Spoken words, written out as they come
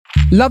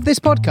Love this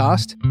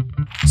podcast?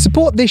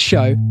 Support this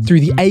show through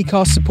the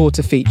Acast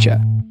supporter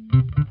feature.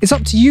 It's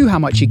up to you how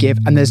much you give,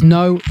 and there's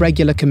no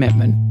regular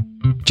commitment.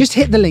 Just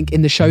hit the link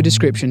in the show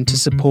description to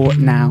support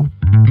now.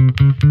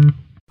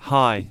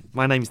 Hi,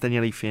 my name is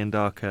Daniele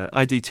Fiandaca.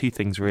 I do two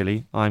things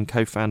really. I'm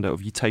co-founder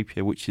of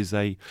Utopia, which is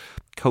a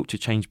culture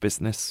change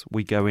business.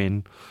 We go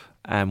in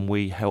and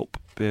we help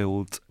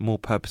build more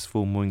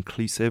purposeful, more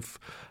inclusive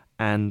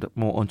and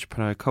more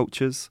entrepreneurial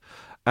cultures.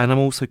 And I'm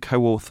also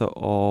co-author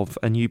of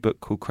a new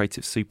book called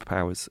Creative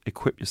Superpowers,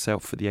 Equip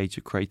Yourself for the Age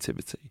of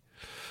Creativity.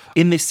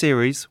 In this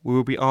series, we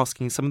will be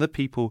asking some of the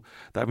people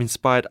that have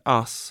inspired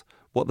us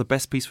what the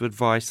best piece of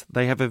advice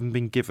they have ever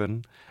been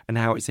given and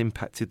how it's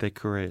impacted their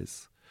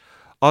careers.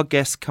 Our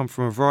guests come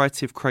from a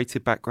variety of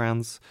creative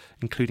backgrounds,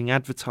 including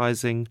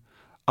advertising,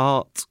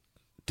 art,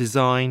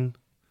 design,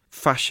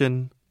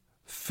 fashion,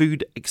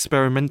 food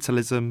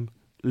experimentalism,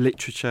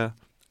 literature,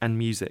 and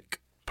music.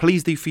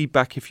 Please do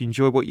feedback if you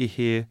enjoy what you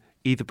hear,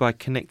 either by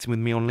connecting with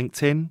me on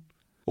LinkedIn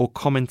or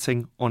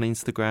commenting on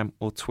Instagram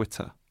or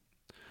Twitter.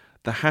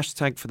 The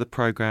hashtag for the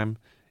programme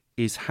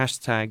is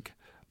hashtag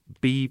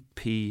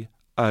BPOAE.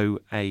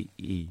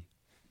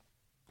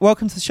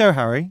 Welcome to the show,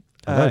 Harry.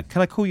 Can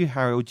I call you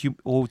Harry, or do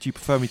you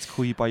prefer me to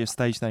call you by your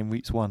stage name,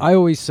 Roots One? I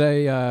always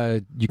say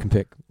you can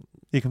pick.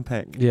 You can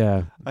pick.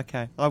 Yeah.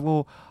 Okay. I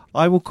will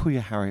call you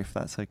Harry if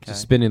that's okay.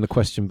 Just spinning the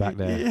question back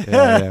there.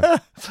 Yeah.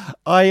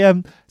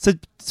 So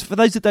for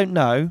those that don't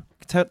know,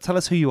 tell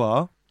us who you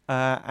are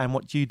and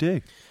what do you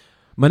do.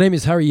 My name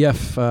is Harry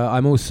Yeff.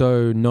 I'm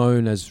also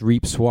known as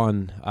Reaps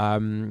One.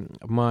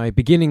 My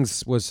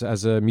beginnings was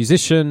as a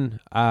musician,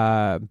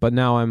 but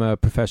now I'm a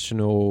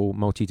professional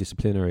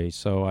multidisciplinary.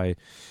 So I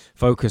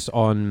focus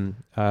on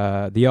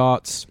the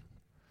arts,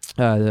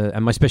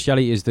 and my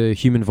speciality is the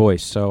human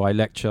voice. So I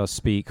lecture,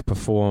 speak,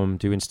 perform,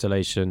 do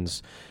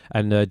installations,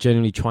 and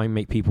generally try and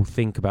make people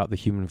think about the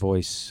human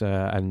voice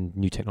and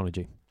new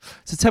technology.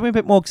 So tell me a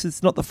bit more, because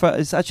it's not the first.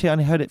 It's actually I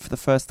only heard it for the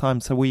first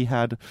time. So we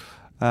had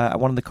at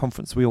one of the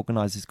conferences we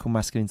organised, is called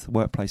Masculine into the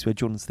Workplace, where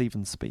Jordan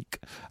Stevens speak,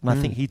 and I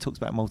think he talks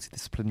about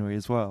multidisciplinary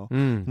as well.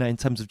 You know, in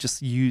terms of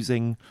just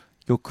using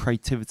your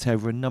creativity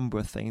over a number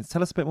of things.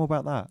 Tell us a bit more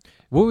about that.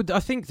 Well, I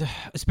think,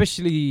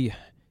 especially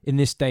in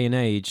this day and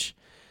age,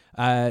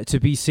 to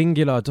be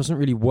singular doesn't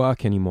really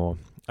work anymore.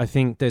 I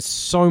think there's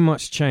so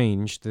much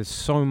change, there's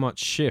so much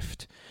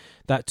shift,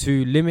 that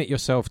to limit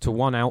yourself to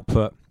one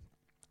output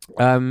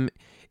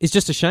is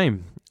just a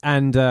shame.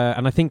 And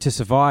I think to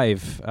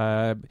survive,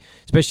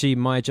 especially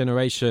my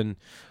generation,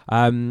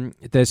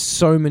 there's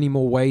so many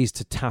more ways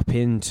to tap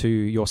into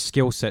your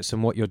skill sets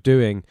and what you're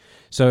doing.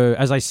 So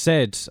as I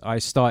said, I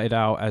started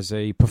out as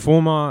a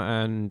performer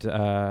and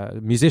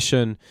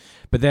musician,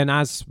 but then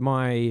as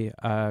my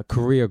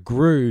career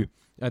grew,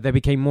 there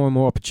became more and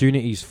more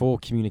opportunities for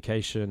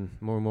communication,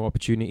 more and more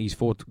opportunities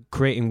for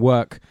creating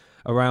work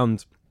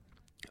around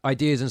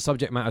ideas and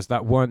subject matters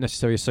that weren't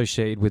necessarily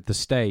associated with the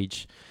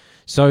stage.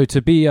 So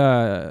to be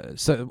a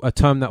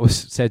term that was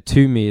said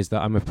to me is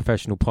that I'm a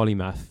professional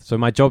polymath. So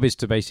my job is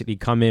to basically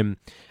come in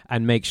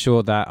and make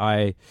sure that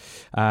I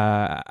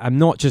am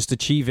not just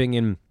achieving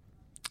in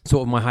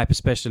sort of my hyper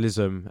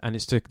specialism, and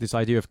it's this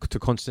idea of to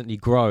constantly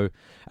grow.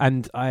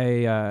 And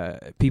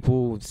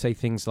people say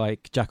things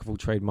like jack of all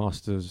trade,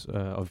 masters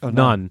of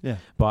none. Yeah.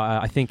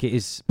 But I think it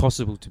is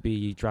possible to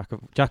be jack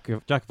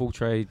of all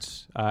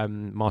trades,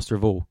 master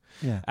of all.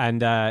 Yeah.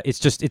 And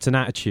it's an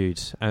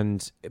attitude,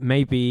 and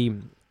maybe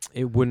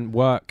it wouldn't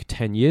work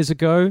 10 years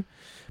ago,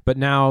 but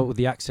now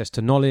the access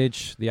to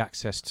knowledge, the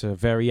access to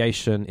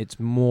variation, it's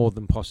more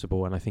than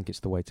possible, and I think it's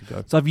the way to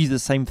go. So I've used the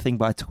same thing,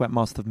 but I talk about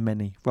master of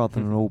many rather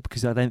than all,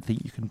 because I don't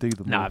think you can do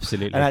them all. No,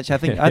 absolutely. And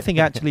actually, I think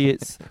actually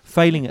it's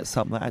failing at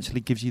something that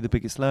actually gives you the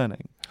biggest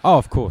learning. Oh,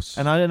 of course.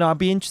 And I don't know, I'd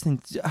be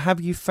interested,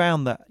 have you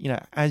found that, you know,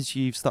 as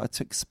you've started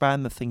to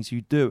expand the things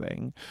you're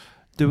doing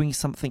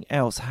something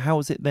else, how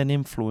has it then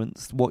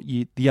influenced what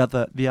you the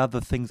other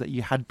things that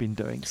you had been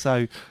doing?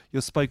 So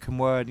your spoken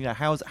word, you know,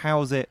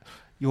 how's it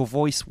your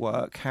voice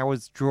work? How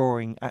has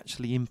drawing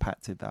actually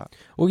impacted that?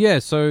 Well, yeah,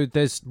 so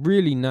there's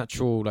really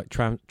natural like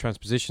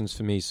transpositions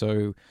for me.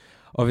 So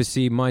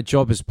obviously my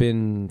job has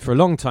been for a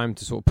long time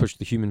to sort of push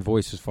the human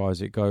voice as far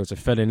as it goes. I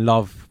fell in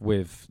love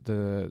with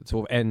the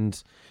sort of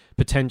end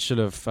potential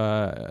of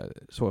the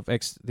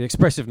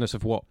expressiveness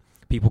of what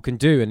people can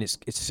do, and it's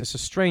a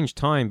strange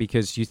time,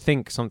 because you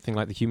think something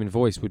like the human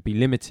voice would be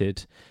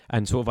limited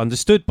and sort of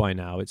understood by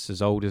now. It's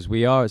as old as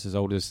we are, it's as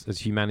old as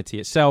humanity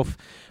itself,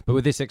 but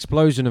with this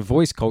explosion of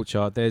voice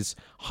culture, there's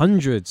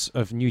hundreds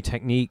of new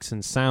techniques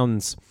and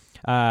sounds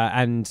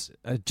and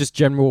just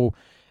general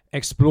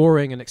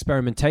exploring and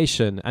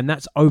experimentation, and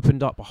that's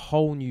opened up a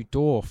whole new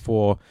door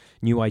for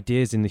new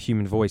ideas in the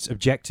human voice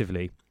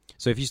objectively.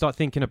 So if you start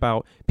thinking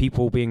about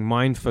people being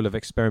mindful of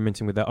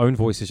experimenting with their own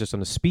voices just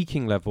on a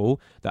speaking level,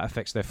 that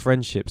affects their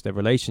friendships, their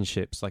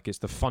relationships, like it's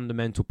the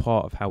fundamental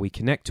part of how we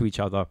connect to each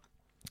other.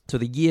 So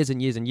the years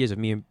and years and years of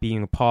me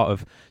being a part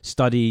of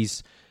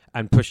studies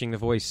and pushing the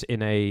voice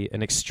in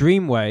an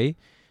extreme way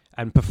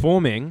and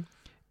performing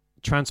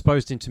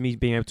transposed into me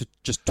being able to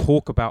just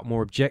talk about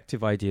more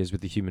objective ideas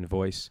with the human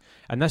voice.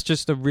 And that's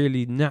just a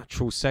really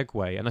natural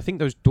segue. And I think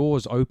those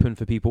doors open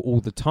for people all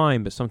the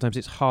time, but sometimes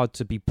it's hard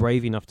to be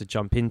brave enough to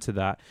jump into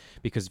that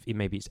because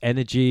maybe it's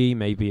energy,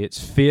 maybe it's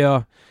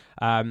fear.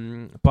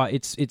 But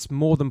it's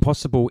more than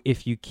possible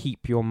if you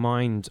keep your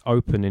mind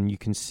open and you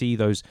can see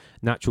those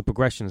natural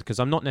progressions. Because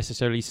I'm not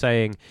necessarily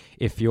saying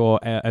if you're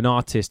an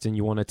artist and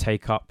you want to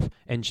take up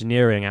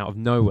engineering out of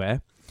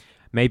nowhere,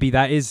 maybe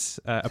that is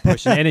a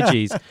push in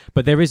energies,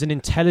 but there is an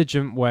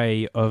intelligent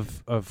way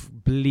of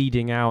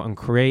bleeding out and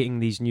creating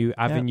these new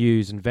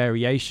avenues and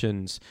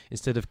variations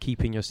instead of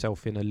keeping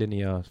yourself in a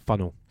linear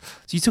funnel.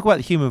 So you talk about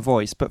the human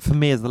voice, but for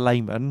me as the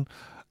layman,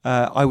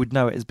 I would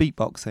know it as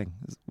beatboxing.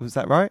 Was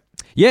that right?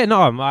 Yeah,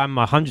 no, I'm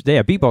 100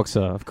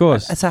 beatboxer, of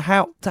course. So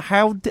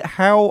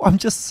how I'm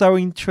just so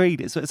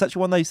intrigued. It's such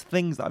one of those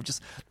things that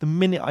the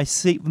minute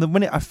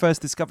I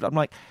first discovered it, I'm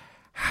like,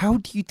 how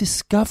do you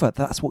discover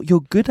that's what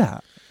you're good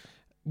at?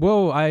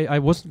 Well, I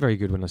wasn't very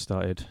good when I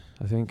started.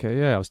 I think,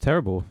 I was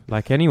terrible,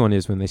 like anyone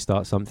is when they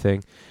start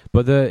something.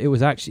 But it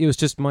was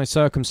just my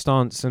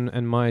circumstance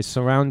and my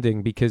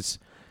surrounding, because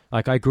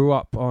like I grew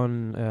up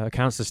on a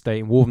council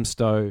estate in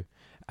Walthamstow,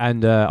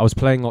 and I was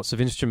playing lots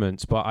of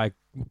instruments, but I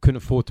couldn't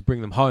afford to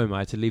bring them home. I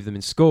had to leave them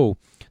in school.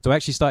 So I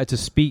actually started to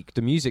speak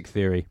the music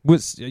theory.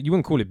 You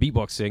wouldn't call it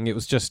beatboxing. It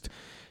was just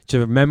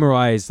to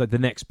memorize like the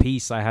next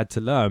piece I had to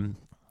learn.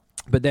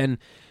 But then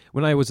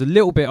when I was a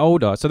little bit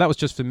older, so that was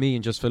just for me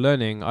and just for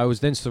learning, I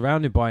was then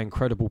surrounded by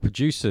incredible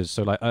producers.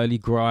 So like early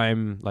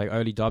grime, like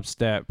early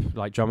dubstep,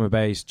 like drum and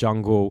bass,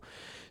 jungle.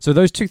 So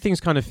those two things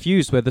kind of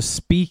fused, where the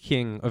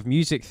speaking of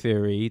music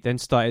theory then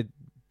started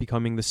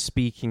becoming the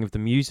speaking of the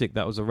music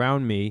that was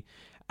around me.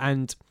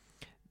 And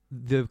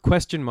the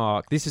question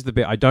mark, this is the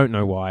bit I don't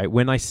know why,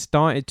 when I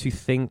started to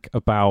think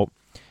about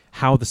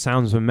how the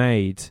sounds were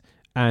made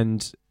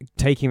and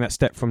taking that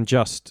step from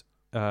just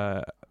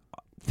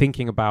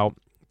thinking about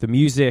the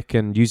music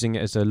and using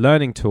it as a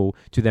learning tool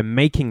to then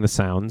making the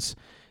sounds,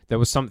 there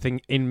was something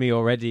in me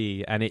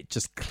already and it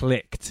just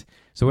clicked.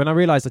 So when I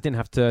realized I didn't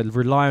have to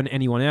rely on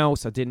anyone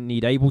else, I didn't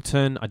need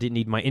Ableton, I didn't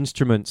need my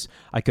instruments,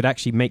 I could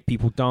actually make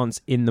people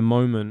dance in the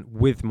moment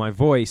with my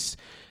voice,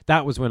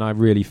 that was when I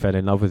really fell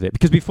in love with it.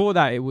 Because before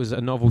that, it was a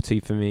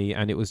novelty for me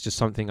and it was just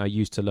something I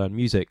used to learn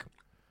music.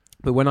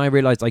 But when I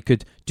realized I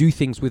could do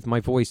things with my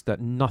voice that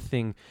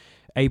nothing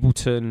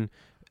Ableton,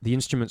 the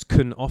instruments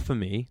couldn't offer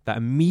me, that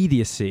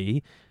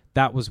immediacy,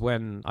 that was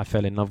when I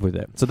fell in love with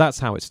it. So that's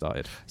how it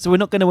started. So we're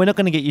not going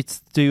to get you to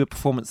do a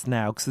performance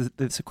now because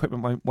this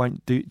equipment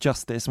won't do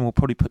justice, and we'll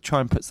probably try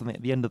and put something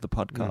at the end of the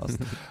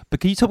podcast. But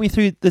can you talk me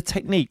through the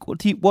technique? What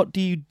do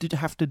you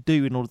have to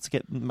do in order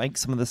to make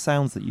some of the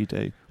sounds that you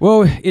do?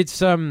 Well, it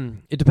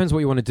depends what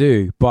you want to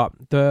do, but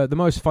the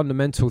most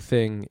fundamental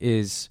thing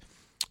is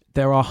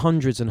there are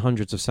hundreds and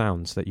hundreds of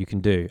sounds that you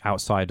can do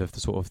outside of the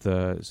sort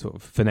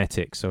of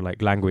phonetics, so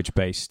like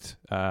language-based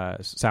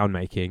sound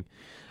making.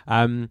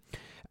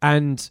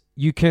 And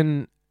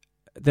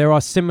there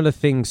are similar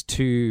things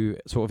to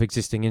sort of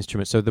existing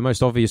instruments. So the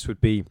most obvious would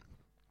be,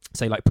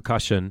 say, like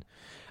percussion.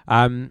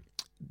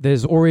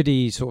 There's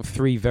already sort of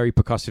 3 very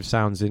percussive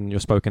sounds in your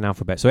spoken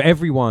alphabet. So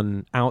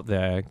everyone out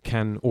there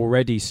can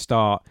already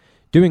start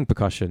doing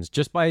percussions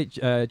just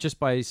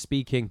by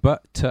speaking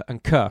but, t,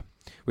 and k,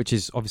 which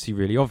is obviously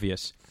really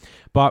obvious.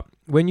 But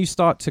when you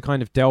start to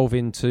kind of delve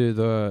into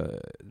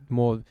the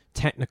more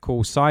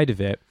technical side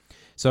of it,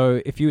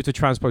 so if you were to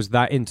transpose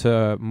that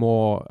into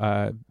more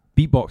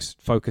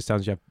beatbox-focused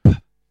sounds, you have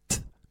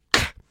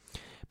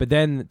but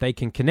then they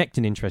can connect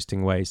in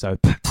interesting ways. So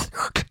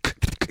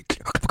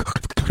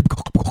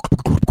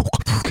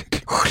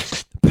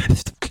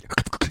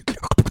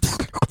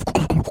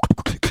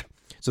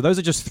those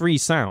are just 3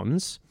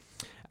 sounds,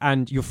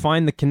 and you'll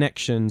find the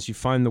connections, you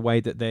find the way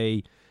that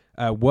they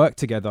work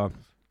together,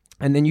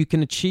 and then you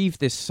can achieve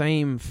this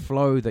same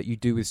flow that you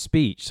do with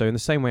speech. So in the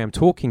same way I'm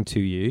talking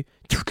to you,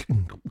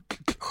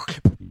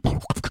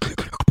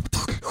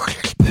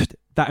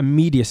 that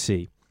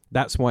immediacy,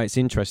 that's why it's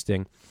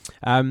interesting.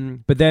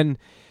 But then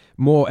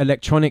more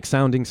electronic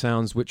sounding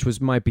sounds, which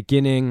was my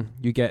beginning,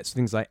 you get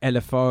things like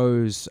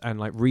LFOs and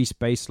like Reese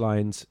bass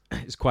lines.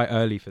 It's quite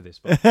early for this,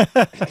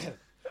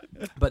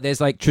 but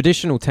there's like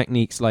traditional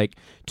techniques like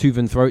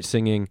Tuvan throat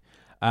singing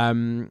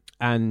and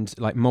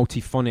like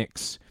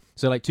multiphonics.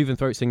 So like Tuvan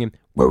throat singing,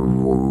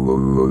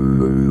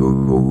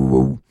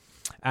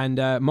 and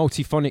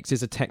multiphonics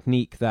is a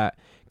technique that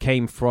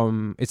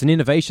it's an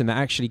innovation that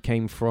actually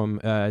came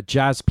from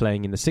jazz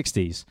playing in the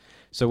 60s.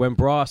 So when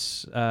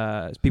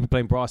people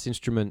playing brass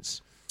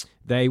instruments,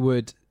 they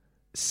would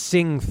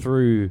sing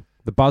through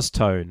the buzz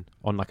tone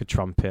on like a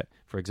trumpet,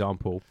 for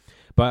example.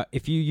 But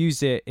if you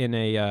use it in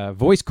a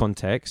voice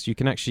context, you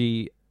can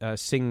actually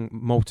sing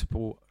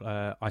multiple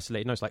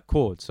isolated notes like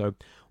chords. So,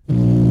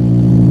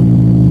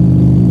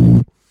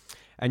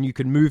 and you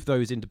can move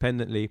those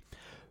independently.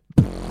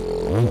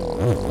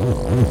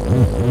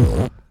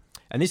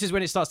 And this is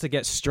when it starts to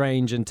get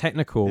strange and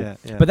technical. Yeah.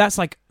 But that's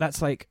like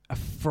a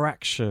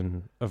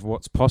fraction of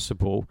what's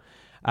possible.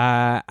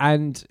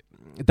 And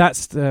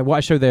that's what I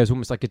show there is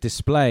almost like a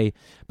display.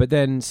 But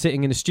then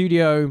sitting in a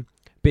studio,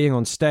 being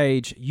on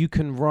stage, you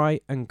can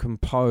write and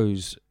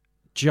compose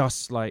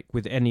just like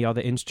with any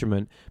other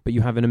instrument, but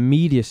you have an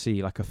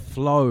immediacy, like a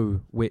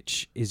flow,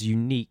 which is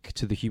unique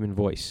to the human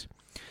voice.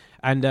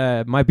 And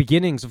my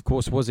beginnings, of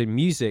course, was in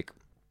music.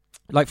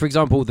 Like, for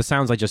example, the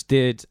sounds I just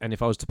did, and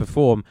if I was to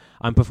perform,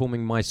 I'm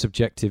performing my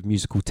subjective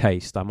musical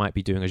taste. I might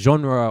be doing a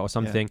genre or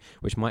something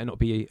which might not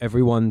be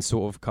everyone's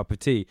sort of cup of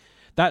tea.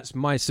 That's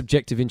my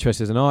subjective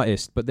interest as an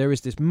artist, but there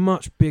is this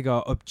much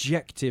bigger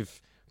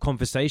objective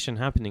conversation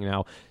happening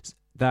now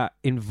that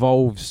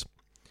involves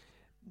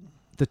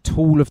the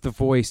tool of the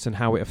voice and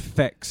how it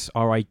affects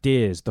our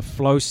ideas, the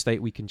flow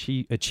state we can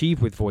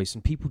achieve with voice,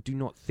 and people do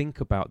not think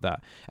about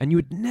that. And you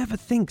would never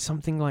think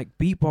something like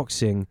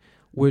beatboxing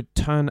would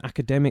turn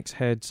academics'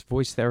 heads,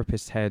 voice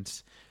therapists'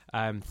 heads,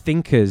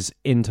 thinkers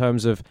in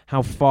terms of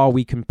how far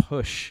we can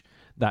push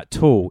that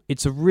tool.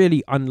 It's a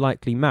really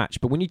unlikely match.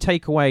 But when you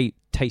take away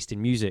taste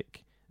in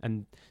music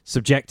and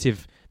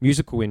subjective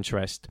musical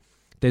interest,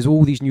 there's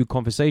all these new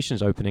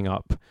conversations opening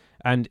up.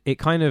 And it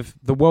kind of,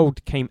 the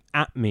world came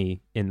at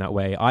me in that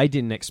way. I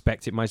didn't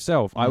expect it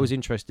myself. I was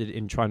interested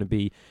in trying to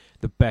be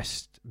the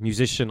best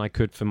musician I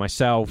could for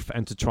myself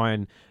and to try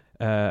and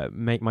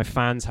make my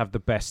fans have the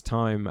best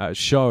time at a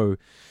show.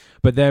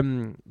 But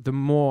then the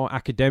more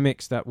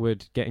academics that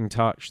would get in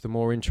touch, the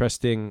more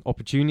interesting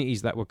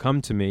opportunities that would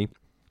come to me,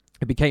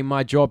 it became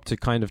my job to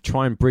kind of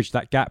try and bridge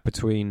that gap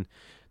between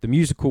the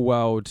musical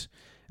world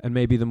and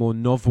maybe the more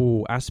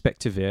novel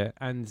aspect of it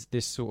and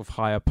this sort of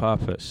higher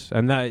purpose.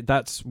 And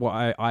that's what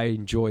I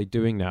enjoy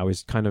doing now,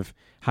 is kind of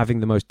having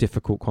the most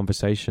difficult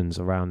conversations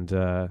around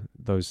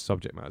those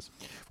subject matters.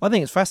 Well, I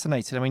think it's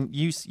fascinating. I mean,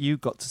 you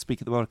got to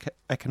speak at the World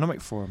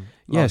Economic Forum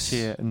last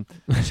year in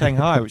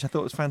Shanghai, which I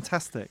thought was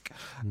fantastic.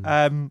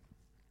 How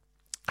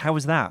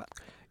was that?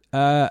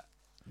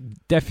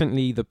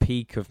 Definitely the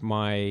peak of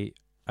my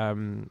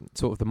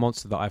sort of the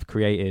monster that I've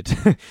created.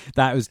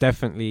 That was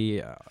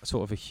definitely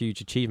sort of a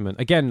huge achievement.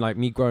 Again, like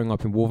me growing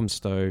up in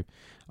Walthamstow,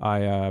 I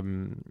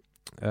and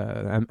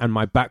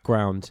my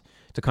background,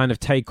 to kind of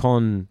take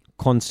on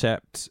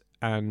concept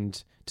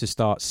and to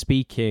start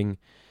speaking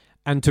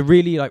and to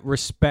really like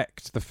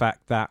respect the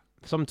fact that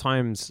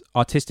sometimes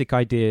artistic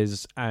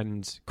ideas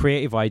and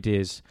creative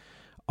ideas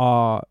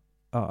are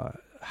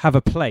have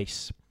a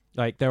place.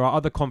 Like there are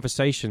other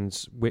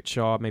conversations which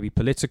are maybe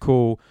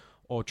political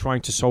or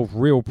trying to solve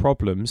real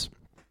problems.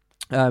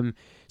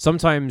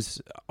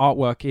 Sometimes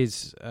artwork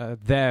is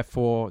there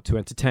to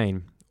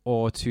entertain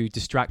or to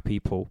distract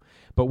people.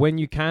 But when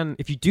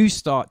if you do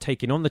start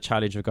taking on the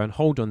challenge of going,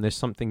 hold on, there's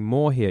something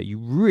more here, you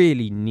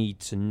really need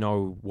to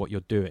know what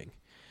you're doing.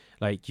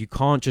 Like you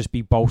can't just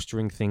be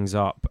bolstering things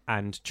up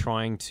and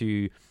trying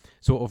to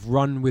sort of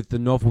run with the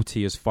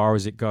novelty as far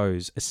as it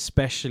goes,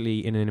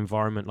 especially in an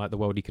environment like the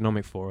World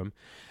Economic Forum.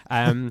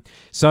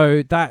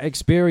 So that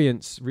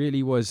experience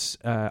really was,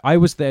 I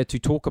was there to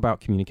talk about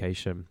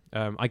communication.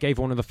 I gave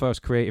one of the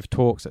first creative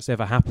talks that's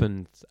ever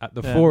happened at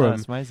the forum.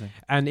 That's amazing.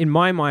 And in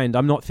my mind,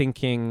 I'm not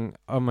thinking,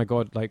 oh my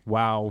God, like,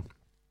 wow,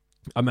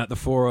 I'm at the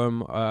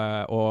forum,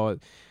 or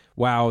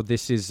wow,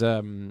 this is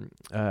a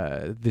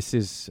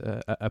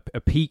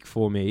peak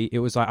for me. It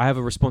was like, I have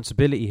a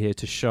responsibility here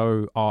to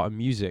show art and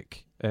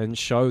music and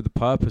show the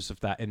purpose of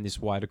that in this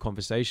wider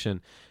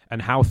conversation,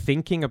 and how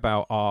thinking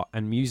about art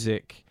and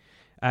music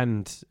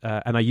and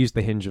I use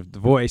the hinge of the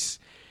voice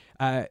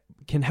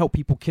can help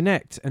people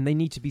connect, and they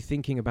need to be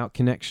thinking about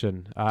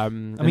connection.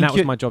 And that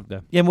was my job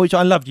there. Yeah, which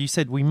I loved. You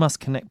said we must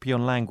connect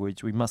beyond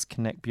language. We must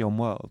connect beyond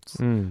worlds.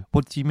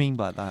 What do you mean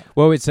by that?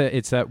 Well, it's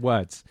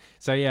words.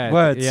 So yeah,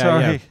 words. Yeah,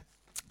 sorry. Yeah.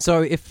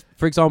 So if,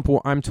 for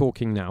example, I'm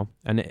talking now,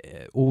 and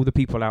all the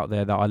people out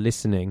there that are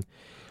listening,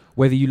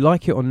 whether you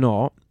like it or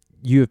not,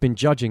 you have been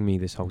judging me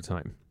this whole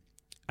time.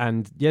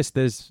 And yes,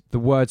 there's the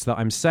words that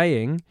I'm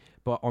saying,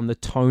 but on the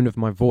tone of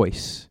my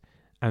voice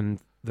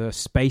and the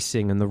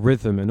spacing and the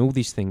rhythm and all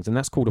these things, and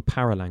that's called a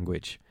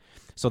paralanguage.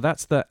 So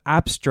that's the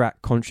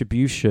abstract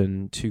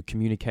contribution to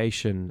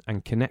communication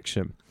and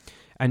connection,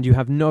 and you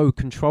have no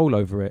control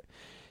over it.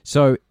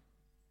 So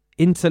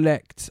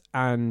intellect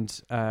and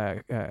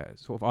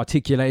sort of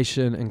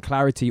articulation and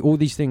clarity, all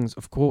these things,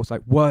 of course,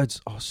 like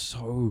words are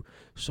so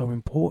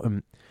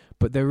important,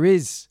 but there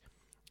is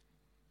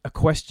a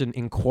question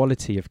in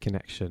quality of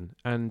connection,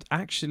 and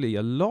actually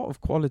a lot of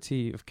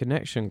quality of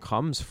connection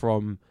comes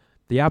from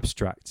the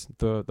abstract,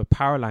 the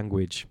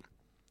paralanguage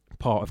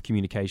part of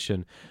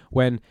communication.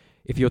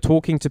 If you're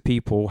talking to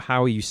people,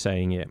 how are you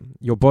saying it?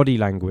 Your body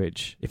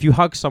language. If you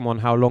hug someone,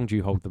 how long do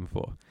you hold them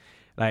for?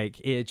 Like,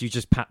 do you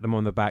just pat them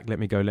on the back, let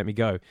me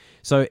go?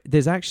 So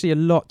there's actually a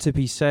lot to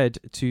be said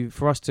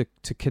for us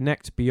to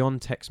connect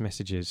beyond text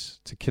messages,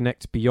 to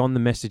connect beyond the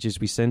messages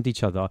we send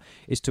each other,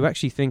 is to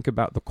actually think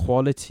about the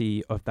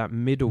quality of that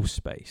middle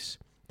space,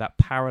 that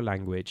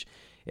paralanguage.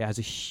 It has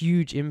a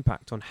huge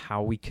impact on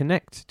how we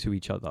connect to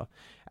each other.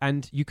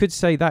 And you could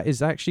say that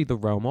is actually the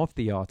realm of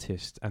the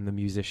artist and the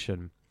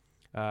musician.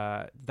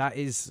 That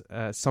is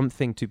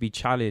something to be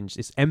challenged.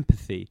 It's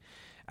empathy.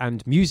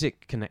 And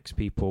music connects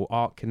people,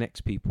 art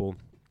connects people.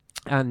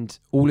 And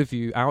all of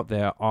you out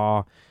there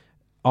are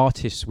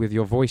artists with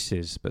your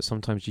voices, but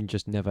sometimes you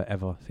just never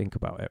ever think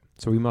about it.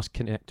 So we must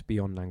connect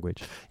beyond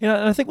language. And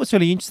I think what's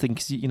really interesting,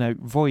 because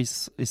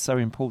voice is so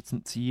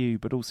important to you,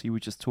 but also you were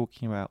just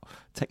talking about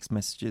text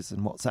messages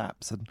and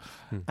WhatsApps,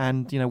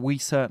 and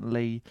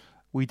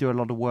we do a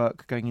lot of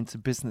work going into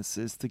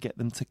businesses to get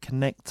them to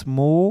connect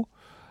more.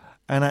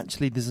 And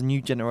actually, there's a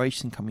new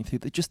generation coming through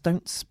that just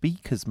don't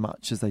speak as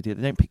much as they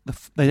did. They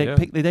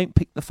don't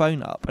pick the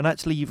phone up. And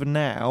actually, even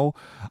now,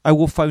 I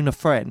will phone a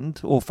friend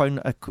or phone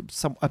a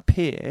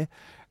peer,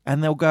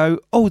 and they'll go,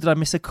 "Oh, did I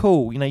miss a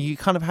call?" You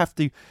kind of have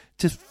to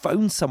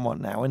phone someone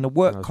now in the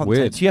work context.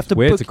 Weird. You have to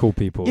weird to call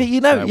people. Yeah,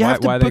 you have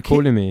to. Why are they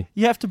calling me?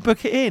 You have to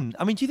book it in.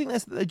 I mean, do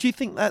you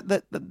think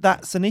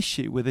that's an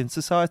issue within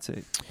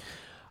society?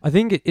 I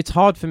think it's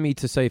hard for me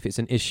to say if it's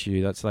an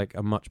issue. That's like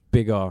a much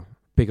bigger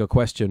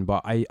question,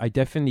 but I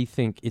definitely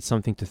think it's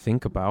something to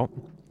think about.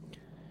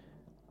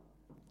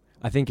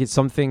 I think it's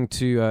something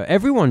to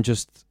everyone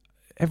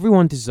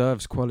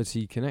deserves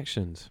quality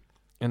connections,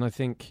 and I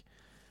think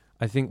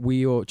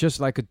we all, just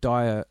like a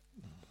diet,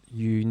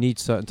 you need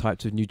certain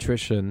types of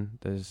nutrition.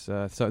 There's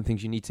certain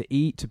things you need to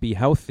eat to be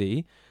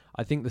healthy.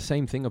 I think the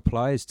same thing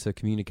applies to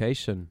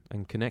communication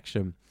and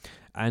connection,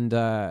 and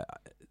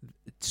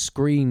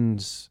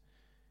screens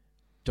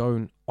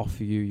don't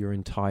offer you your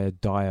entire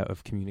diet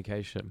of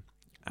communication.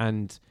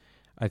 And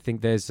I think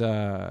there's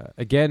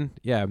maybe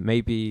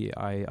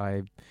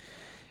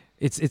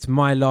it's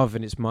my love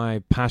and it's my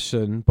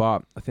passion,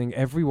 but I think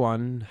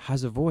everyone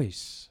has a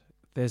voice.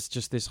 There's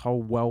just this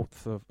whole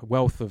wealth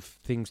of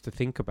things to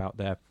think about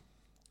there.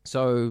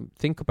 So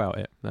think about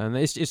it, and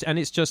it's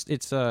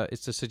a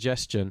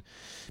suggestion,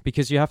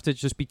 because you have to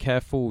just be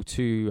careful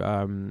to.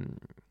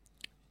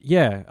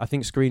 I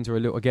think screens are a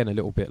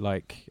little bit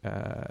like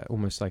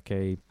almost like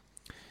they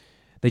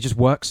just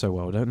work so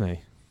well, don't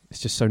they? It's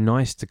just so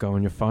nice to go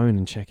on your phone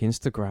and check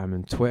Instagram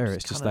and Twitter.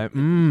 It's just like,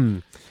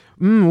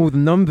 all the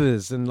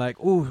numbers and like,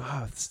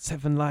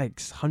 7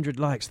 likes, 100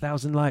 likes,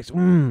 1,000 likes.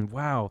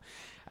 Wow.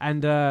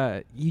 And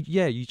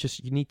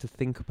you need to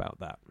think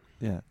about that.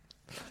 Yeah.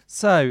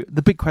 So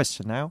the big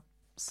question now.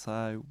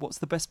 So what's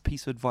the best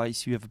piece of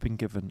advice you've ever been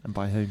given, and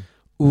by whom?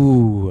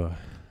 Ooh,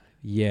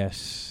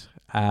 yes.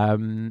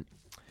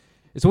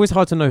 It's always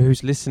hard to know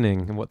who's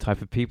listening and what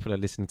type of people are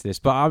listening to this,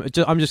 but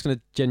I'm just going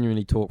to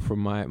genuinely talk from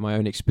my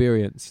own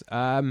experience.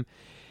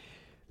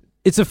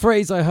 It's a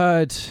phrase I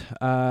heard.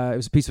 It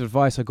was a piece of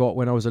advice I got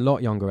when I was a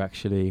lot younger,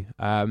 actually.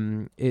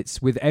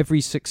 It's, with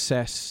every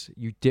success,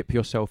 you dip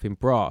yourself in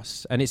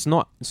brass. And it's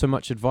not so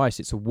much advice,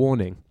 it's a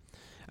warning.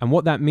 And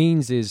what that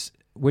means is,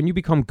 when you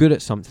become good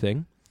at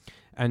something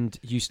and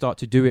you start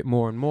to do it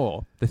more and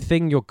more, the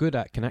thing you're good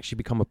at can actually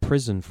become a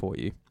prison for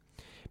you.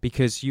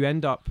 Because you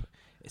end up...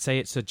 Say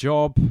it's a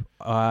job,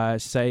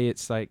 say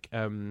it's like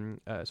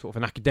sort of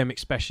an academic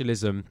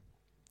specialism,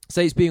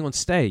 say it's being on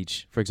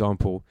stage, for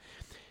example.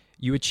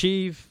 You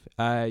achieve,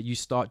 you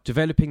start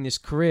developing this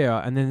career,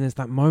 and then there's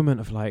that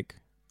moment of like,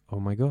 oh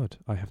my God,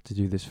 I have to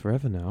do this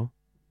forever now.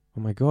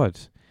 Oh my God.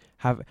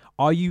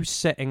 Are you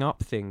setting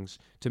up things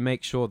to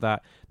make sure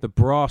that the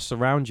brass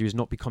around you has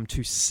not become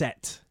too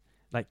set,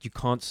 like you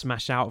can't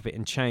smash out of it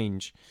and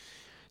change?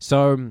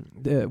 So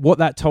what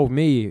that told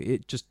me,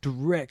 it just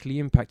directly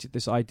impacted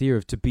this idea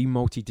of to be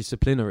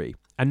multidisciplinary,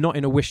 and not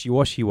in a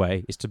wishy-washy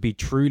way. It's to be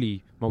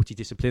truly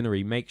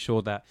multidisciplinary. Make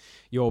sure that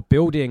you're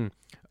building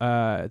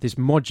this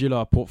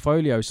modular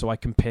portfolio, so I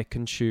can pick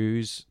and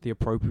choose the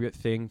appropriate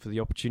thing for the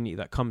opportunity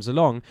that comes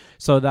along,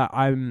 so that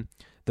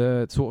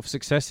the sort of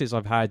successes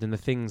I've had and the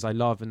things I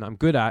love and that I'm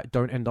good at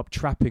don't end up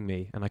trapping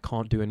me and I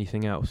can't do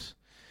anything else.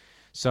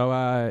 So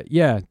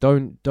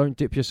don't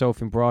dip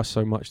yourself in brass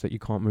so much that you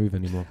can't move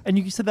anymore. And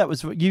you said that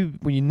was you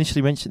when you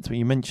initially mentioned it to me.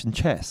 You mentioned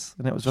chess,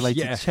 and it was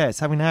related to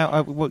chess. I mean,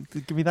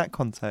 give me that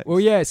context. Well,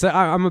 yeah. So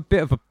I'm a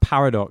bit of a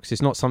paradox.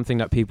 It's not something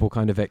that people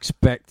kind of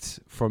expect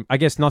from. I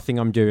guess nothing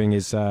I'm doing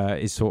is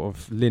sort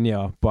of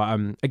linear. But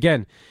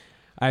again,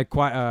 I had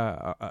quite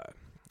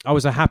I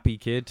was a happy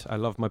kid. I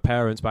loved my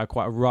parents, but I had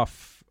quite a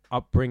rough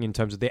upbringing in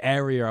terms of the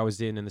area I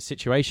was in and the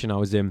situation I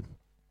was in,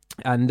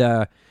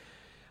 and.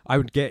 I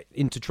would get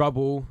into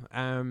trouble,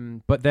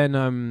 but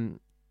then,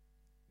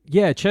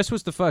 chess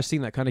was the first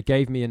thing that kind of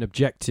gave me an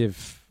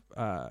objective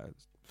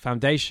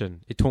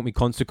foundation. It taught me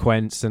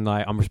consequence, and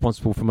I'm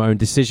responsible for my own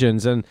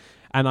decisions, and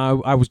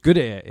I was good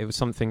at it. It was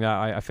something that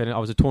I felt. I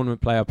was a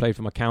tournament player. I played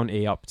for my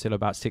county up till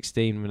about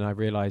 16, when I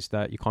realised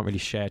that you can't really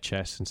share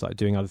chess and started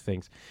doing other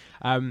things.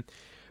 But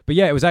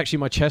yeah, it was actually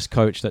my chess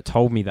coach that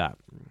told me that.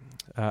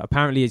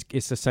 Apparently,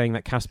 it's a saying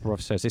that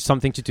Kasparov says. It's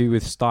something to do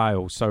with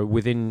style. So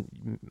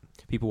within...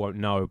 People won't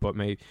know, but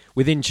maybe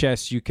within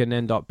chess you can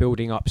end up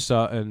building up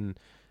certain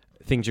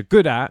things you're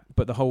good at,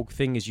 but the whole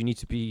thing is you need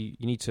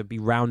to be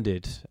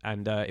rounded,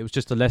 and it was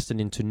just a lesson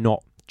into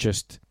not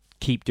just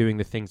keep doing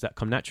the things that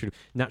come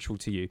natural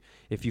to you.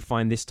 If you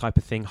find this type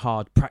of thing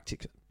hard,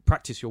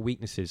 practice your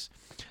weaknesses.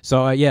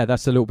 So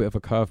that's a little bit of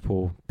a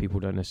curveball. People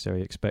don't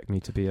necessarily expect me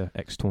to be an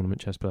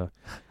ex-tournament chess player.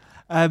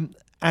 And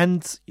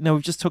we're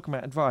just talking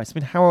about advice. I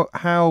mean,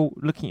 how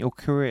looking at your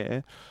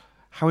career,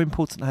 how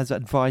important has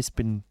advice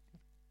been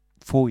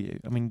for you?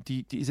 I mean,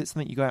 is it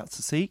something you go out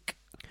to seek?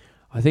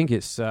 I think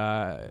it's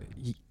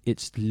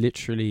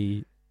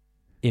literally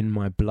in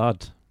my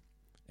blood.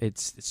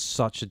 It's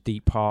such a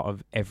deep part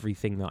of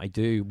everything that I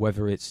do,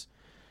 whether it's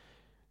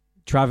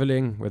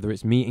traveling, whether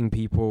it's meeting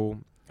people.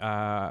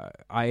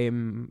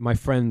 My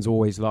friends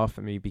always laugh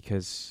at me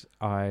because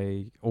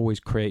I always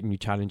create new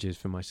challenges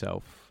for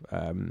myself.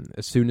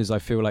 As soon as I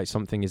feel like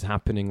something is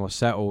happening or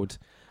settled,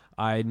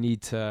 I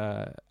need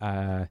to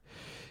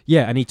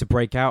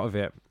break out of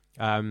it.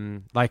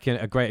 Like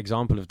a great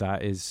example of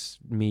that is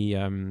me.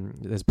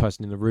 There's a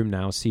person in the room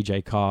now,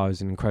 CJ Carr,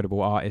 is an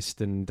incredible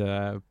artist and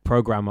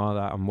programmer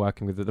that I'm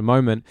working with at the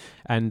moment.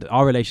 And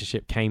our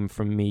relationship came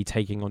from me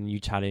taking on a new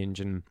challenge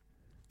and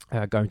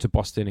going to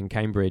Boston and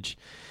Cambridge.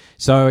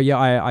 So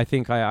yeah, I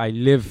think I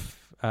live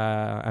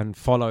and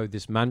follow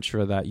this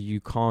mantra that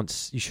you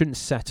shouldn't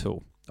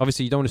settle.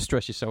 Obviously, you don't want to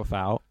stress yourself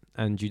out,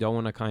 and you don't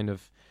want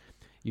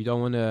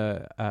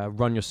to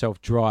run yourself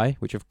dry,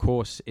 which of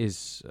course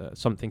is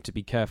something to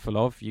be careful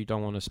of. You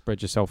don't want to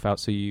spread yourself out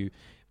so you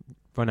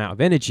run out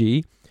of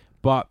energy.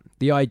 But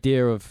the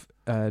idea of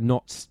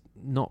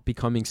not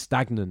becoming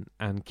stagnant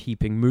and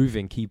keeping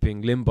moving,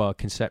 keeping limber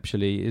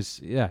conceptually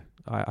is,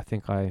 I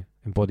think I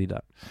embody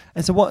that.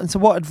 And so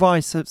what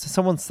advice? So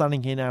someone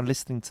standing here now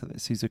listening to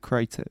this who's a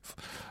creative,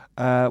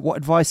 what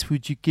advice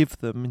would you give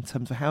them in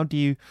terms of how do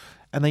you,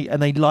 and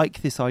they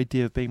like this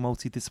idea of being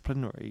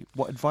multidisciplinary?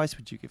 What advice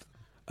would you give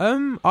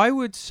them? I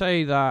would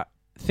say that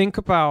think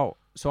about,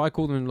 so I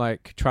call them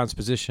like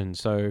transposition.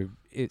 So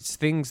it's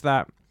things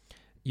that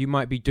you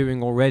might be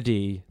doing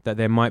already that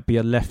there might be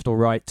a left or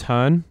right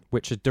turn,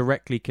 which are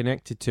directly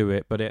connected to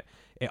it, but it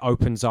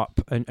opens up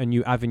a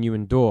new avenue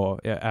and door.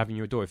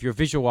 If you're a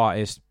visual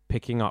artist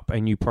picking up a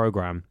new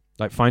program,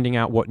 like finding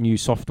out what new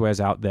software's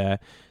out there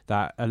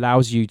that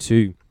allows you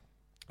to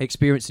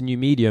experience a new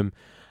medium,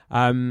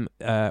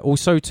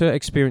 also to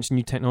experience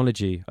new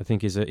technology, I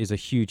think is a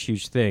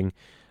huge thing.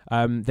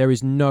 There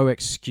is no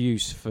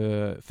excuse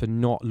for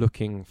not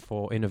looking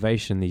for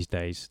innovation these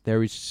days.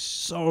 There is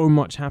so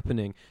much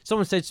happening.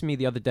 Someone said to me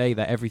the other day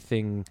that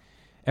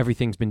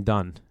everything's been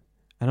done.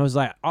 And I was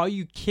like, are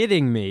you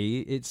kidding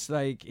me? It's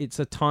like, it's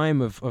a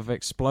time of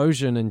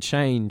explosion and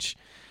change.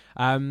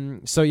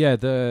 So yeah,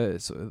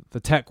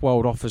 the tech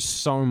world offers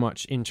so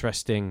much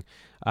interesting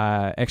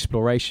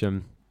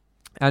exploration.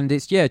 And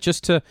it's,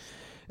 just to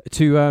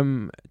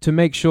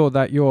make sure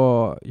that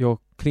you're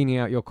cleaning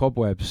out your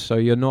cobwebs. So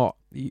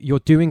you're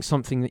doing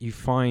something that you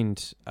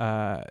find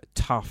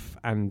tough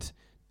and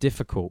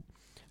difficult.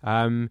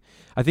 I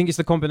think it's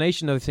the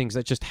combination of things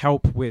that just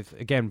help with,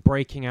 again,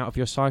 breaking out of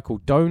your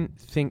cycle. Don't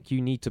think you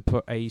need to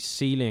put a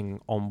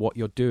ceiling on what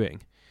you're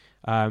doing,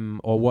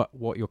 or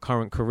what your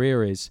current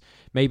career is.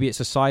 Maybe it's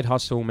a side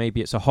hustle,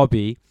 maybe it's a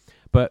hobby,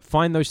 but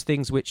find those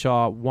things which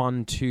are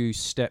 1-2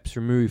 steps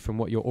removed from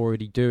what you're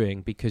already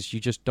doing, because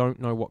you just don't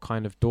know what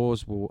kind of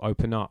doors will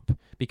open up.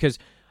 Because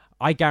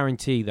I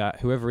guarantee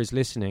that whoever is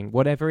listening,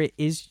 whatever it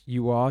is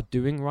you are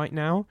doing right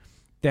now,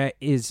 there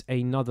is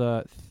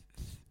another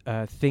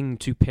thing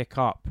to pick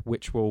up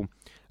which will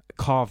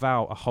carve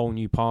out a whole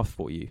new path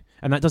for you.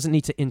 And that doesn't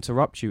need to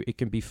interrupt you. It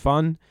can be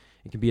fun.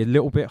 It can be a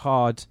little bit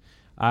hard.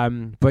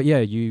 But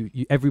yeah,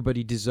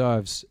 everybody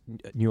deserves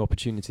new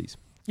opportunities.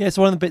 Yeah,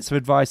 so one of the bits of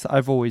advice that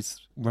I've always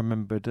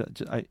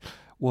remembered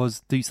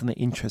was do something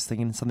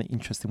interesting, and something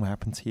interesting will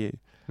happen to you.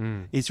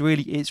 It's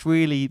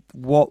really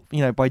what,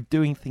 by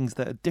doing things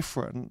that are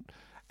different,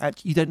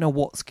 you don't know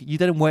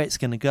where it's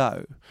going to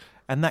go,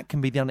 and that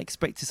can be the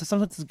unexpected. So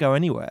sometimes it doesn't go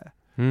anywhere,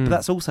 but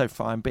that's also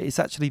fine. But it's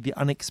actually the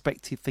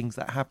unexpected things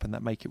that happen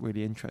that make it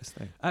really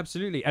interesting.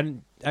 Absolutely.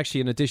 And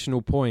actually, an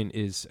additional point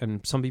is,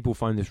 and some people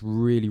find this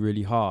really,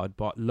 really hard,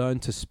 but learn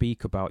to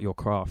speak about your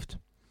craft.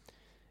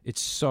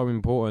 It's so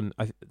important.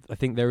 I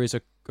think there is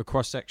a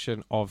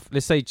cross-section of,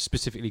 let's say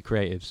specifically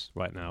creatives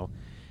right now,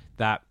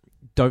 that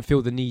don't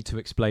feel the need to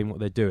explain what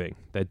they're doing.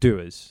 They're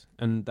doers,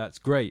 and that's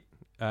great.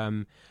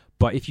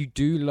 But if you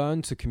do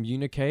learn to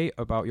communicate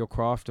about your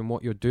craft and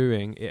what you're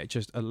doing, it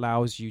just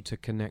allows you to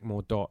connect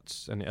more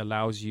dots, and it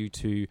allows you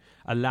to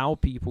allow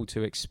people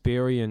to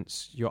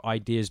experience your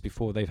ideas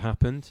before they've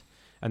happened.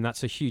 And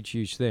that's a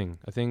huge thing.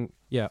 I think,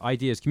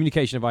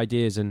 communication of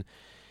ideas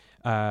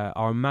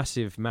are a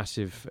massive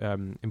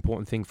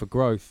important thing for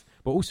growth.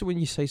 But also when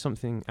you say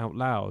something out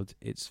loud,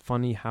 it's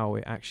funny how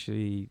it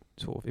actually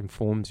sort of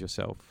informs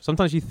yourself.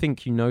 Sometimes you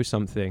think you know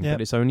something, but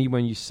it's only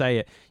when you say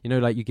it,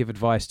 like you give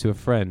advice to a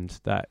friend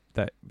that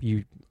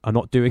you are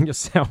not doing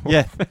yourself.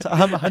 Yeah,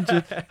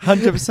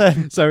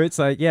 100%. So it's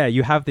like,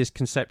 you have this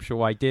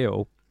conceptual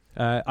ideal.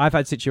 I've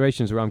had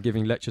situations where I'm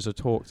giving lectures or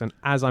talks, and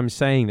as I'm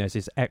saying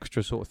this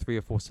extra sort of 3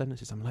 or 4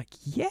 sentences, I'm like,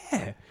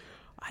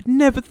 I'd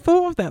never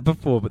thought of that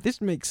before, but this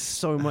makes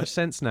so much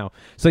sense now.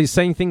 So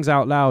saying things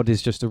out loud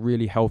is just a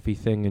really healthy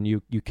thing, and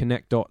you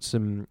connect dots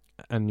and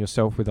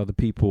yourself with other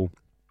people,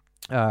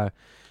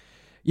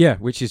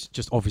 which is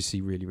just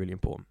obviously really, really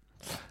important.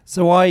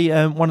 So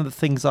I one of the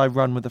things I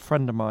run with a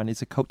friend of mine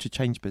is a culture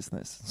change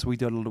business. So we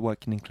do a lot of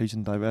work in inclusion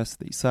and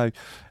diversity. So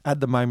at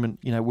the moment,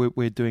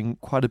 we're doing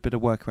quite a bit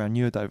of work around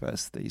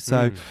neurodiversity.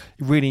 So it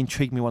really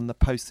intrigued me, one of the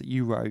posts that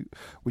you wrote,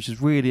 which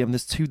is really,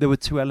 there were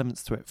two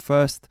elements to it.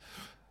 First,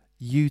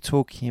 you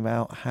talking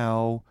about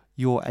how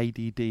your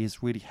ADD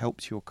has really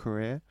helped your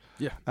career.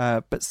 Yeah.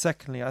 But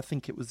secondly, I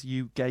think it was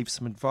you gave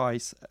some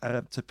advice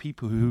to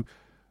people who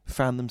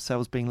found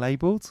themselves being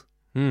labelled.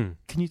 Can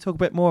you talk a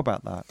bit more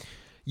about that?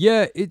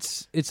 Yeah,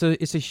 it's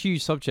a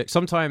huge subject.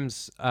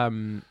 Sometimes, I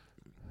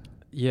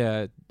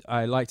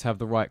like to have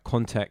the right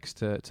context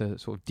to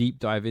sort of deep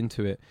dive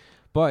into it.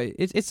 But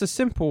it's a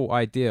simple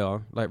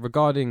idea. Like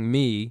regarding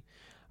me,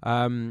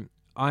 I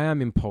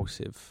am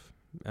impulsive.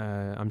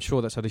 I'm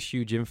sure that's had a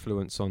huge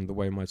influence on the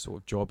way my sort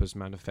of job has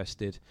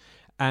manifested.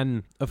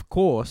 And of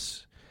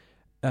course,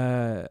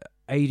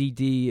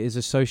 ADD is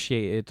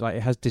associated, like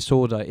it has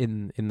disorder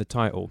in the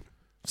title.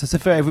 So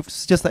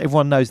it's just that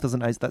everyone doesn't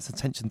know, that's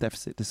attention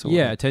deficit disorder.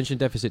 Yeah, attention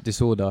deficit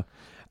disorder.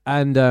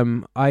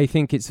 And I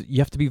think you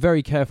have to be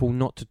very careful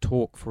not to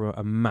talk for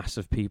a mass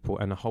of people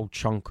and a whole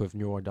chunk of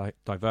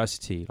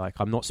neurodiversity. Like,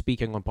 I'm not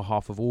speaking on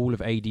behalf of all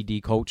of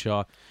ADD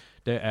culture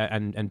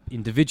and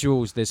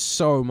individuals. There's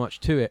so much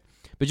to it.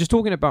 But just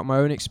talking about my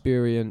own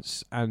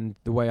experience and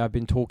the way I've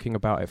been talking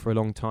about it for a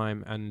long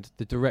time and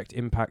the direct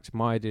impact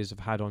my ideas have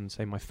had on,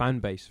 say, my fan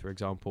base, for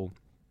example,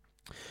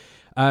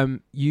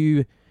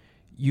 you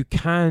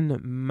can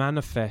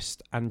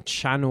manifest and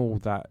channel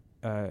that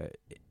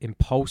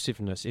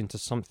impulsiveness into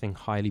something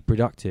highly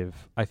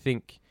productive. I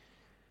think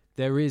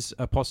there is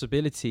a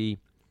possibility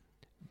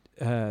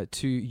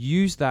to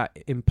use that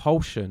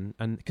impulsion,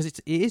 and because it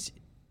is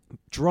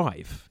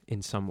drive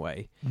in some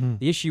way.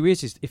 The issue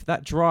is if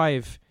that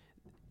drive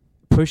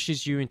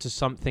pushes you into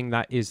something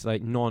that is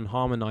like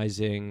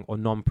non-harmonizing or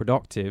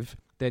non-productive,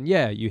 then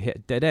you hit a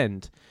dead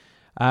end.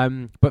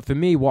 But for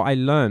me, what I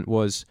learned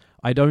was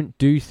I don't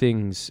do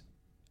things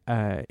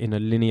in a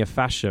linear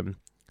fashion.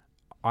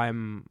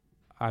 I'm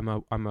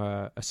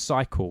a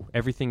cycle.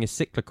 Everything is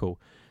cyclical.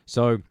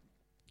 So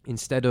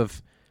instead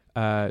of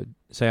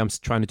say I'm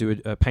trying to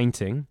do a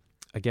painting,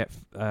 I get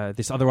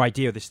this other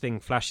idea, this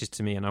thing flashes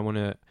to me, and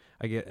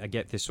I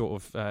get this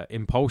sort of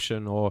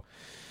impulsion or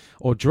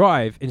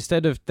drive.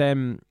 Instead of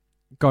them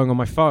going on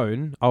my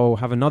phone, I'll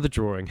have another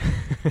drawing.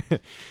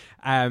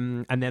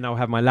 And then I'll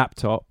have my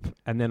laptop,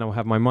 and then I'll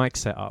have my mic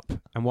set up.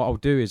 And what I'll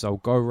do is I'll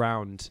go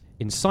around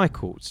in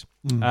cycles.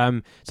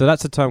 So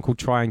that's a term called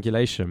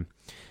triangulation.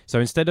 So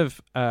instead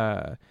of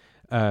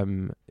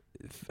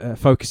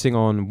focusing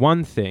on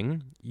one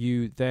thing,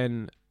 you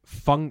then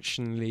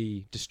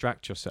functionally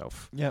distract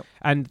yourself. Yep.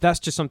 And that's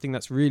just something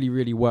that's really,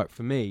 really worked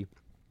for me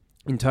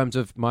in terms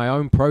of my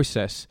own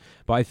process.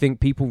 But I think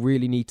people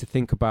really need to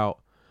think about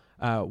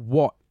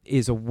what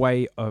is a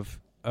way of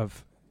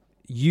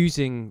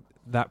using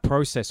that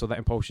process or that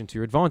impulsion to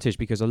your advantage,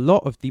 because a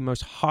lot of the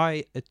most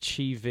high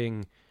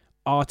achieving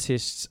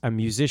artists and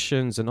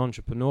musicians and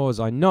entrepreneurs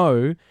I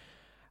know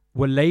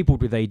were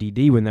labeled with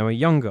ADD when they were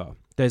younger.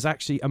 There's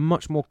actually a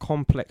much more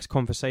complex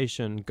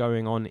conversation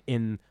going on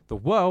in the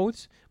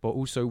world, but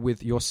also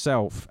with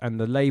yourself and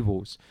the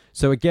labels.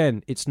 So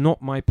again, it's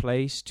not my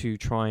place to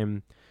try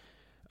and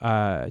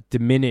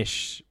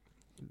diminish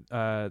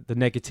the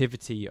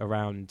negativity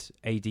around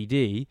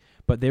ADD,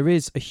 but there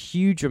is a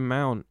huge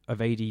amount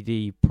of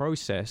ADD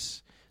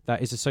process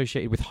that is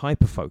associated with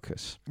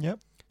hyperfocus. Yep.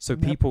 So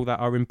people that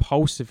are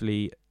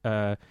impulsively,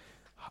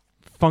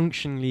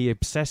 functionally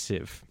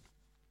obsessive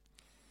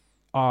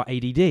are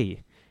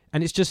ADD.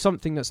 And it's just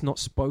something that's not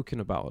spoken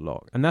about a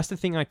lot. And that's the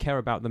thing I care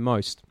about the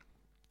most.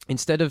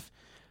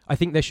 I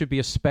think there should be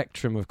a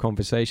spectrum of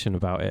conversation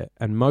about it.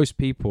 And most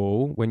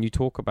people, when you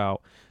talk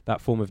about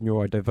that form of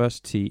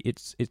neurodiversity,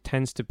 it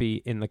tends to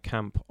be in the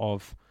camp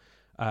of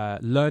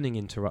learning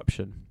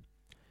interruption.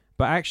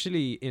 But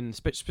actually,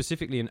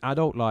 specifically in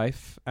adult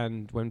life,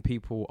 and when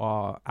people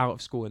are out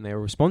of school and they are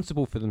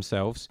responsible for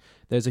themselves,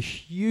 there's a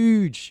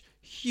huge,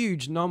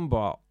 huge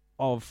number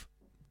of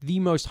the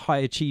most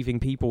high-achieving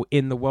people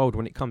in the world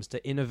when it comes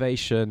to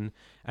innovation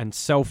and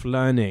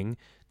self-learning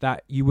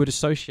that you would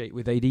associate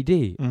with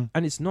ADD.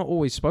 And it's not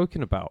always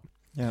spoken about.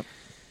 Yep.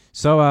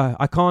 So I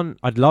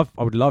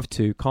would love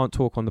to, can't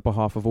talk on the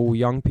behalf of all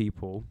young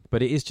people,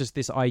 but it is just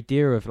this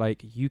idea of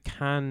like, you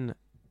can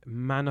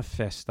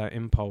manifest that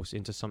impulse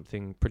into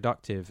something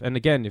productive. And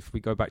again, if we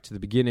go back to the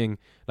beginning,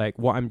 like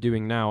what I'm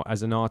doing now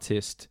as an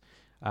artist,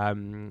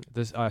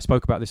 I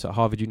spoke about this at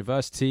Harvard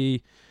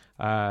University.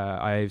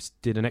 I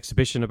did an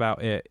exhibition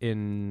about it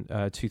in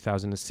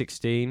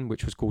 2016,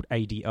 which was called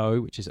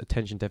ADO, which is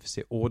Attention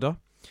Deficit Order.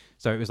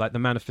 So it was like the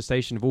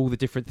manifestation of all the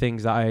different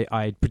things that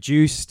I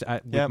produced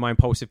with my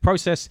impulsive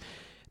process.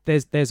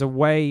 There's a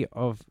way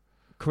of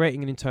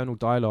creating an internal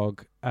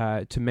dialogue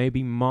to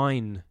maybe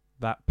mine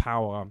that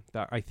power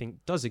that I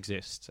think does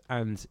exist.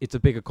 And it's a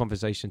bigger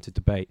conversation to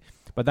debate.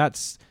 But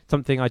that's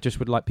something I just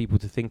would like people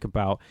to think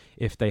about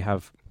if they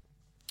have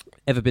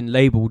ever been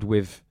labeled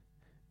with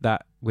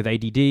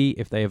ADD,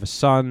 if they have a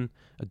son,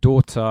 a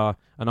daughter,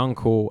 an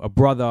uncle, a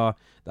brother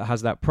that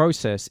has that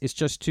process. It's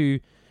just to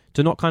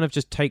not kind of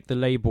just take the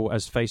label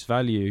as face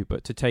value,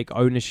 but to take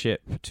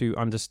ownership to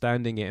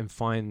understanding it and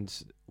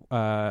find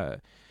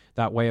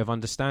that way of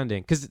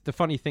understanding. Because the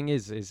funny thing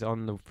is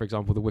on, for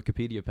example, the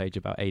Wikipedia page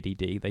about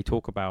ADD, they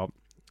talk about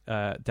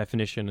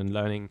definition and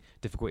learning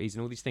difficulties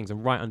and all these things,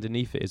 and right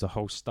underneath it is a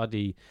whole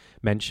study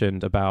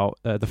mentioned about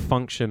the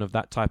function of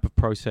that type of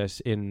process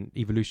in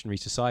evolutionary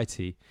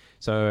society.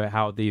 So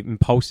how the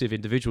impulsive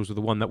individuals were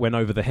the one that went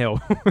over the hill.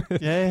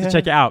 To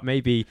check it out,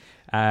 maybe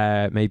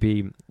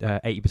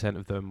 80%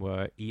 of them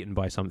were eaten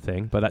by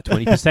something, but that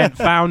 20%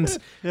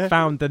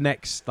 found the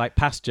next like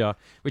pasture,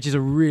 which is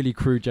a really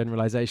crude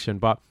generalization,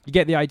 but you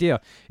get the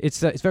idea.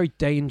 It's very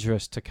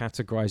dangerous to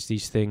categorize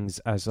these things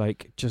as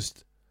like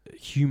just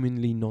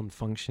humanly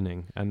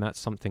non-functioning, and that's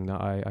something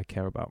that I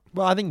care about.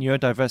 Well, I think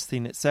neurodiversity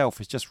in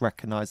itself is just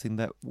recognizing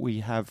that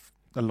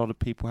a lot of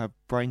people have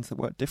brains that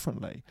work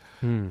differently,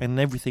 and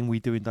everything we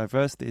do in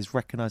diversity is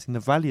recognizing the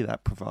value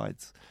that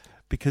provides,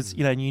 because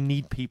you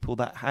need people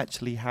that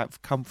actually have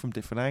come from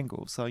different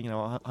angles. So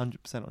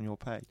 100% on your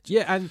page.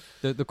 Yeah, and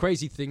the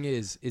crazy thing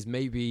is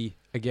maybe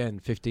again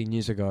 15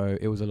 years ago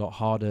it was a lot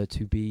harder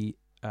to be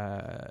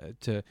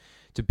to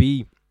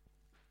be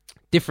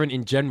different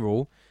in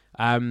general.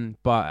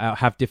 But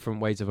have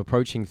different ways of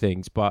approaching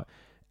things. But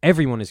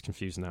everyone is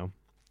confused now.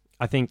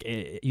 I think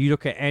you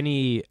look at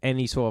any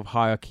sort of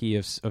hierarchy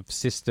of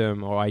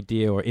system or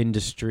idea or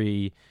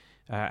industry,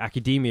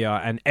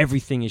 academia, and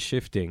everything is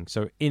shifting.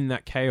 So in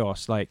that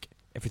chaos, like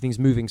everything's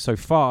moving so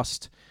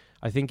fast,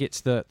 I think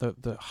it's the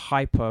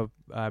hyper,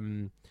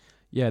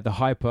 the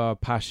hyper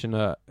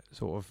passionate,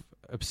 sort of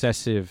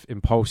obsessive,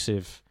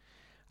 impulsive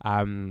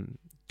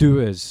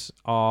doers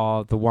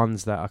are the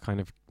ones that are kind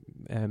of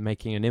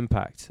making an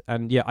impact.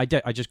 And I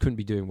just couldn't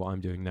be doing what I'm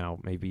doing now,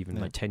 maybe even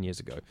like 10 years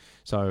ago.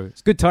 So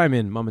it's good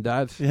timing, Mum and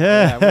Dad.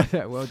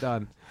 Well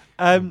done.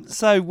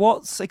 So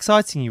what's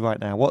exciting you right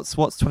now? What's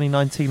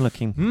 2019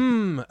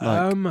 looking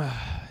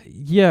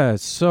like?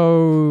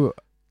 So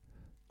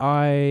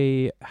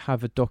I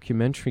have a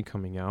documentary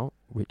coming out,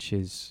 which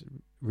is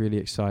really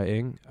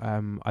exciting.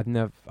 I've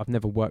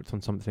never worked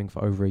on something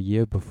for over a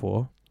year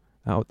before.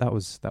 That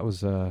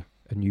was a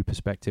new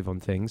perspective on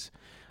things.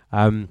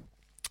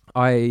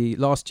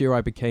 Last year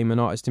I became an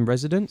artist in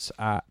residence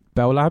at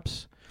Bell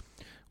Labs,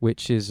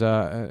 which is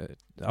I'll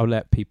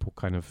let people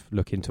kind of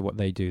look into what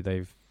they do.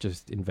 They've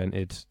just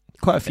invented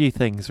quite a few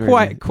things,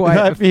 really. Quite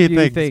a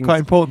few things, quite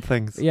important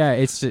things. Yeah,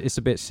 it's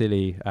a bit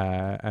silly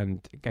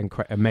and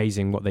quite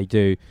amazing what they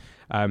do.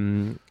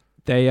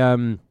 They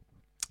have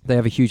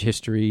a huge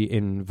history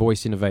in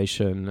voice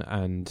innovation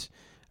and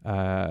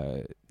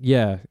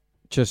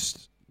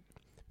just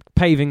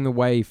paving the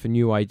way for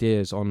new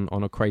ideas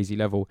on a crazy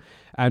level.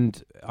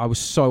 And I was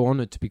so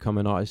honoured to become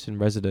an artist in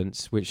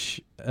residence, which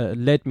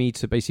led me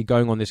to basically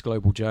going on this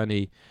global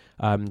journey,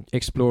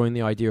 exploring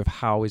the idea of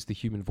how is the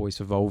human voice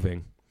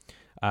evolving,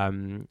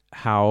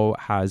 how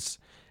has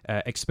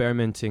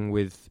experimenting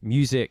with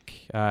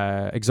music,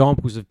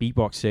 examples of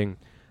beatboxing,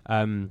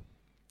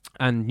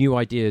 and new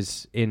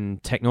ideas in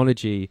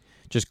technology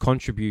just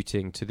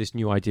contributing to this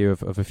new idea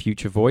of a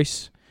future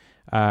voice.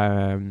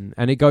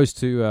 And it goes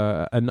to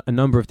a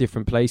number of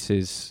different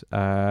places,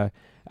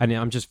 and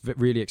I'm just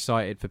really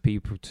excited for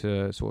people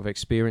to sort of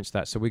experience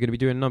that. So we're going to be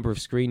doing a number of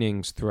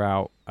screenings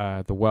throughout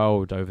the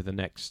world over the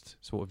next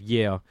sort of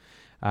year.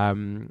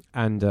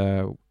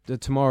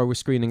 Tomorrow we're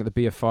screening at the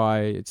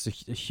BFI. It's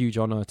a huge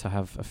honour to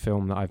have a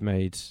film that I've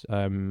made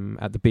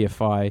at the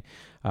BFI.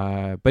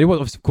 But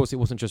of course, it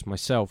wasn't just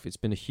myself. It's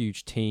been a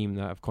huge team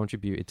that have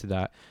contributed to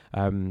that.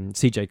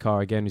 CJ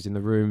Carr, again, who's in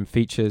the room,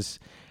 features.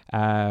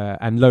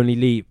 And Lonely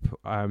Leap,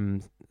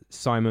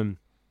 Simon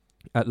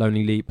at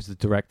Lonely Leap as the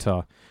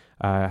director,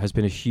 has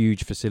been a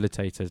huge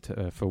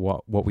facilitator for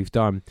what we've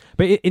done.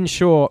 But in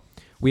short,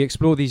 we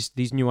explore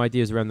these new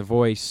ideas around the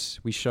voice.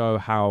 We show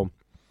how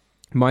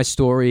my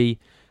story,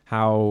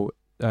 how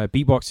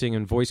beatboxing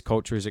and voice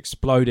culture is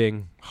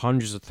exploding,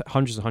 hundreds and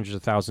hundreds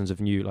of thousands of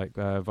new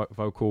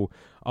vocal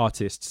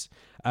artists.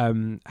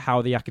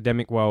 How the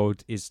academic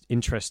world is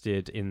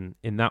interested in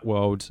that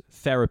world.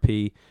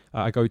 Therapy.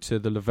 I go to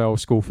the Lavelle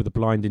School for the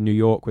Blind in New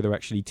York, where they're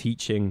actually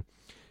teaching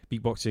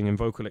beatboxing and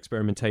vocal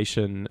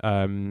experimentation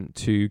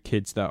to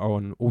kids that are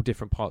on all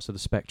different parts of the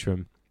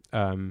spectrum,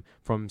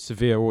 from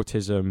severe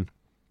autism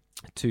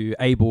to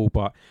able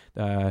but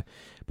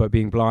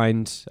being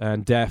blind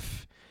and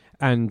deaf.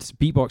 And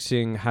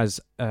beatboxing has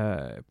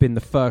been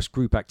the first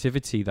group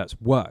activity that's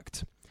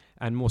worked.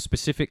 And more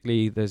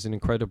specifically, there's an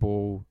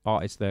incredible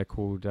artist there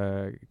called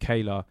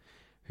Kayla,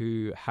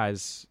 who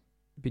has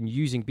been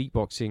using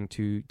beatboxing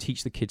to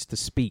teach the kids to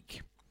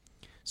speak.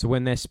 So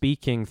when they're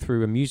speaking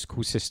through a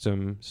musical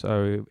system,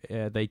 so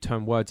they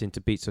turn words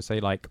into beats. So say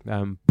like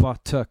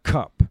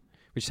buttercup,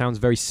 which sounds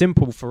very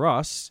simple for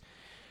us.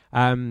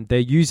 They're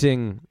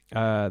using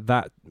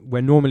that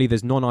where normally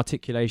there's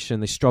non-articulation,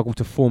 they struggle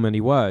to form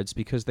any words.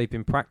 Because they've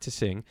been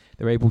practicing,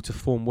 they're able to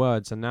form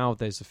words, and now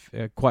there's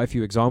quite a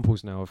few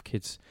examples now of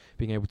kids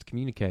being able to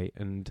communicate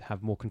and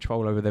have more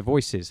control over their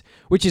voices,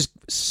 which is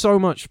so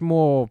much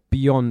more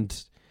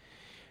beyond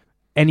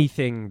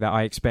anything that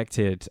I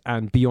expected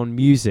and beyond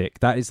music.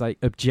 That is like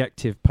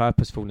objective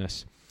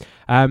purposefulness.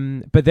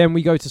 But then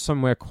we go to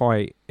somewhere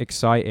quite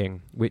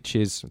exciting, which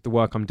is the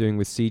work I'm doing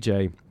with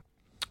CJ.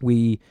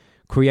 We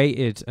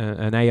created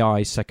an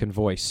AI second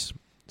voice.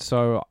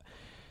 So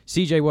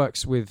CJ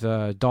works with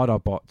Dada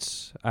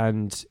bots,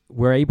 and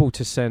we're able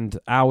to send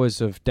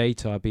hours of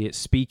data, be it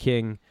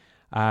speaking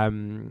or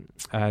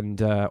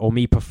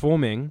me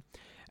performing,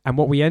 and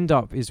what we end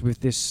up is with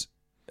this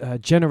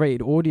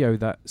generated audio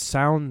that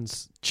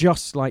sounds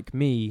just like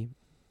me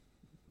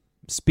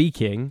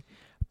speaking,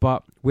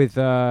 but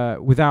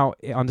without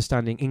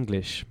understanding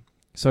English.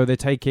 So they're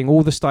taking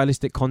all the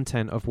stylistic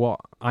content of what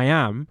I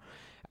am,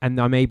 and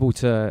I'm able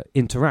to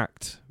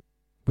interact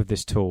with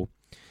this tool.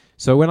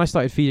 So when I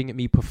started feeding it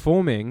me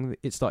performing,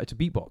 it started to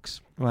beatbox.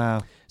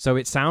 Wow. So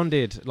it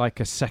sounded like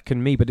a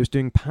second me, but it was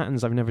doing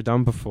patterns I've never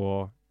done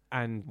before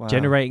and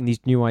generating these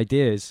new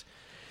ideas.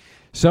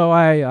 So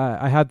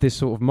I had this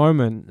sort of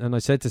moment, and I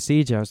said to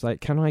CJ, I was like,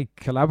 can I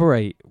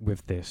collaborate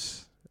with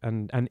this?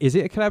 And is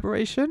it a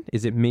collaboration?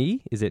 Is it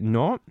me? Is it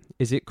not?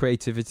 Is it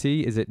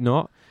creativity? Is it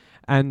not?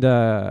 And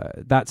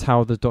that's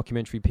how the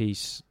documentary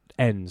piece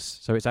ends.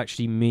 So it's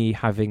actually me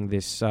having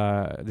this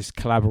this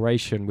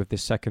collaboration with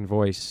this second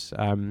voice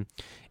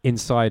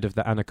inside of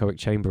the anechoic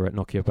chamber at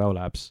Nokia Bell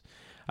Labs.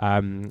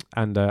 And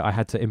I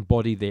had to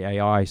embody the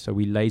AI, so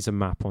we laser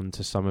map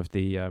onto some of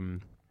the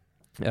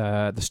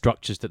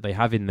structures that they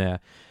have in there,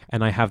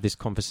 and I have this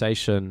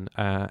conversation,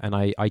 and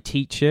I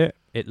teach it,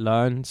 it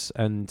learns,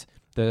 and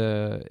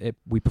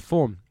we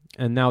perform.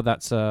 And now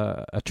that's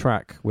a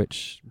track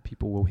which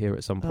people will hear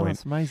at some point.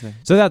 That's amazing.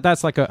 So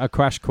that's like a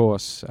crash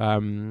course,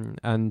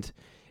 and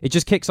it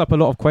just kicks up a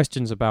lot of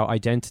questions about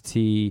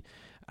identity,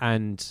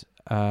 and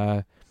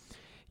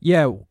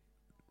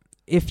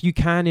if you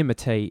can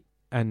imitate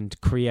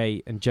and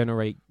create and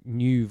generate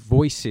new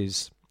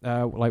voices,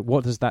 like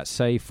what does that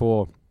say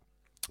for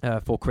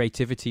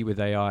creativity with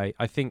AI?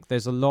 I think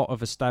there's a lot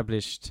of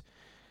established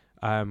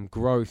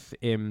growth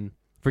in,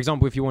 for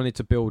example, if you wanted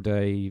to build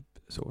a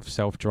sort of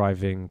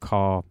self-driving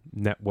car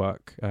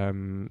network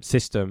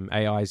system,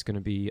 AI is going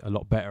to be a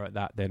lot better at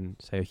that than,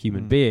 say, a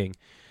human being.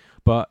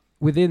 But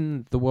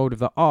within the world of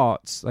the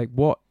arts,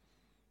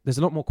 there's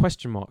a lot more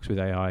question marks with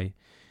AI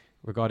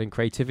regarding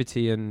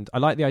creativity, and I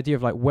like the idea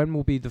of when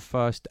will be the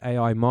first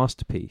AI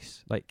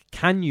masterpiece?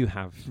 Can you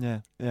have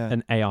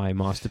an AI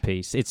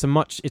masterpiece? It's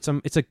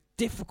a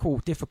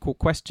difficult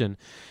question.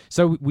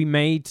 So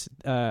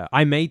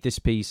I made this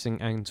piece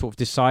and sort of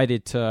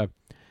decided to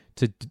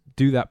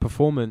do that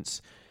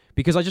performance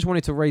because I just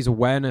wanted to raise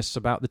awareness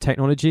about the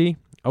technology.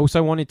 I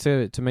also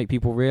wanted to make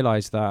people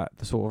realize that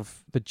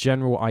the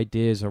general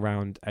ideas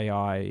around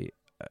AI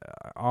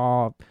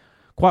are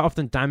quite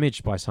often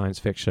damaged by science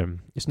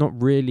fiction. It's not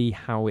really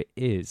how it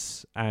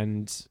is.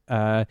 And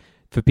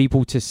for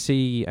people to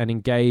see and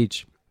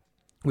engage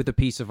with a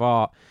piece of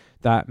art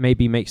that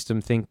maybe makes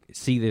them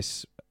see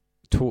this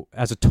tool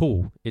as a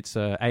tool.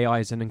 AI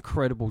is an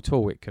incredible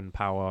tool. It can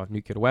power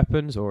nuclear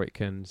weapons, or it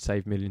can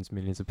save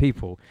millions of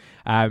people.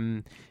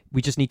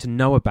 We just need to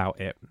know about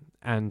it,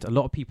 and a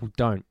lot of people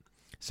don't.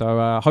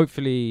 So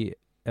hopefully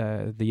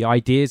the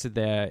ideas are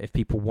there if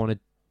people want to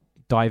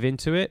dive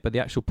into it, but the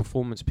actual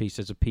performance piece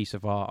as a piece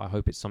of art, I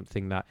hope it's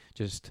something that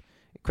just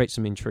creates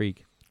some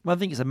intrigue. Well, I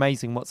think it's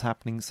amazing what's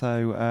happening.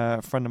 So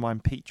a friend of mine,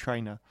 Pete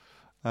Traynor,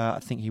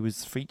 I think he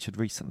was featured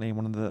recently in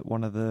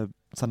one of the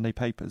Sunday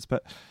papers,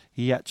 but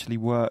he actually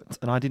worked,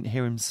 and I didn't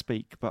hear him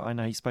speak, but I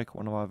know he spoke at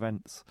one of our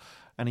events,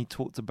 and he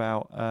talked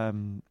about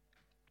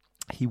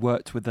he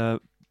worked with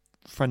a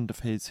friend of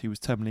his who was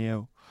terminally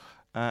ill,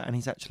 and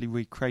he's actually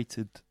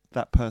recreated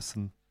that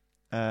person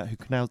who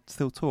can now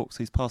still talk. So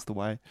he's passed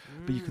away,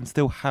 but you can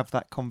still have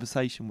that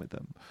conversation with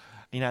them,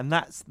 and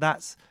that's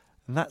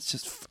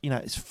just,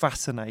 it's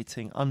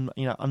fascinating,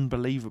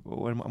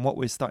 unbelievable. And what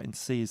we're starting to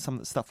see is some of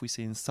the stuff we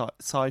see in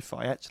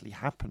sci-fi actually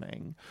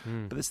happening,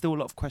 but there's still a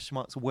lot of question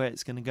marks of where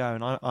it's going to go.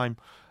 And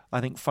I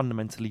think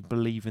fundamentally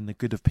believe in the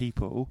good of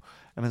people,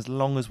 and as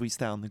long as we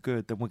stay on the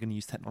good, then we're going to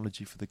use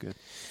technology for the good.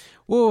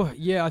 Well,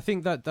 yeah, I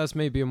think that's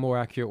maybe a more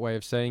accurate way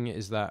of saying it,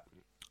 is that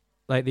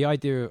the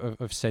idea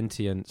of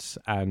sentience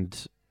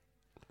and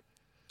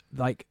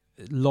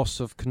loss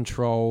of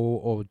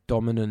control or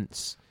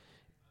dominance,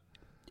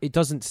 it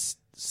doesn't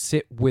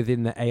sit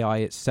within the AI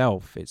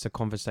itself. It's a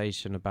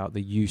conversation about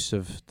the use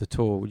of the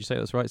tool. Would you say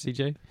that's right,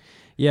 CJ?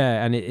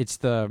 Yeah, and it's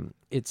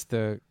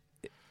the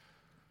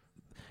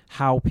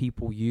how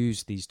people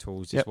use these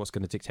tools is what's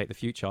going to dictate the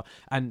future.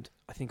 And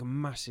I think a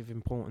massive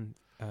important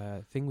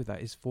thing with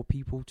that is for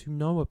people to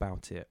know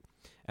about it,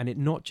 and it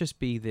not just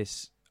be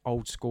this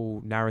old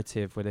school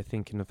narrative where they're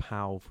thinking of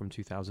HAL from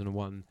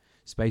 2001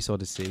 Space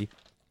Odyssey.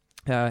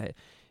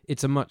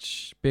 It's a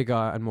much bigger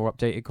and more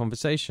updated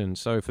conversation.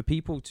 So for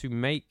people to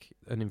make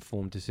an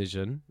informed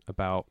decision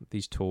about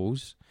these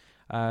tools,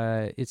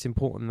 it's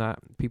important that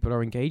people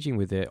are engaging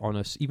with it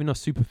on even a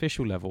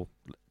superficial level,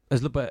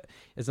 but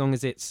as long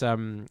as it's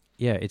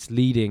it's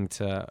leading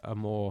to a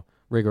more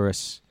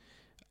rigorous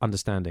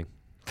understanding.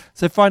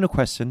 So, final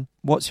question: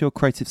 what's your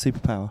creative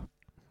superpower?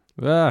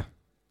 The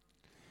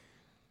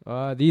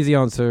easy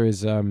answer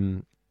is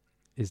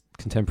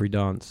contemporary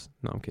dance.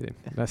 No, I'm kidding.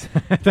 That's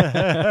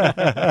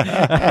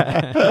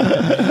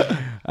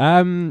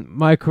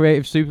my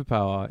creative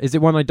superpower. Is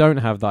it one I don't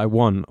have that I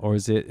want, or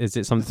is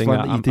it something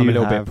that I'm a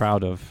little bit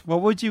proud of? Well,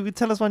 would you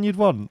tell us one you'd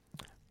want?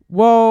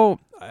 Well,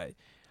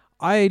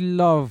 I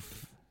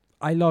love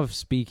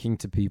speaking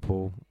to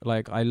people.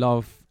 Like I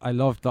love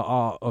the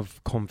art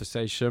of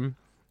conversation,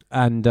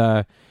 and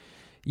I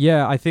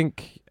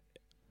think.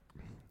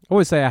 I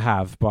always say I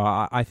have,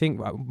 but I think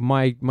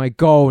my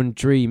goal and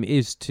dream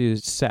is to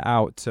set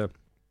out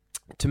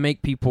to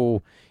make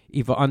people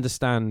either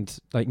understand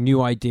like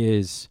new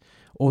ideas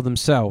or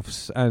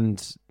themselves,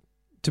 and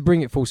to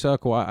bring it full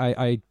circle.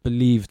 I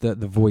believe that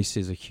the voice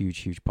is a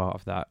huge part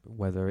of that,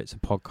 whether it's a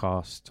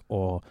podcast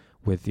or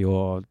with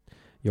your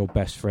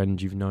best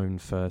friend you've known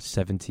for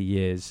 70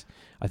 years.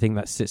 I think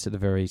that sits at the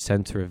very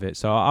center of it.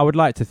 So I would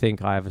like to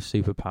think I have a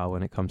superpower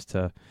when it comes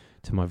to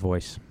my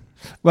voice.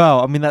 Well,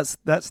 I mean, that's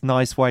a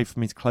nice way for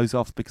me to close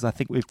off, because I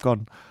think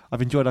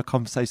I've enjoyed our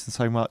conversation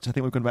so much. I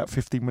think we've gone about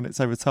 15 minutes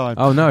over time.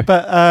 Oh, no.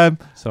 But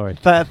sorry.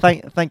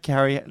 Thank you,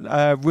 Harry.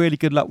 Really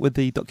good luck with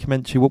the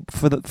documentary.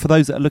 For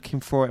those that are looking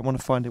for it and want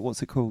to find it,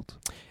 what's it called?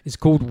 It's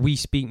called We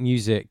Speak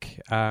Music,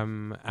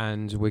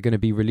 and we're going to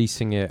be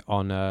releasing it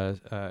on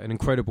an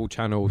incredible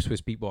channel,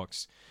 Swiss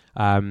Beatbox.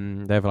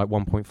 They have like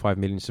 1.5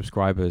 million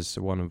subscribers.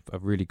 A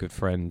really good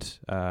friend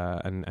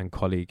and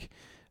colleague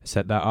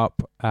set that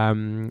up,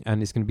 and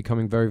it's going to be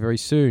coming very, very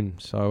soon.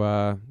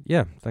 So,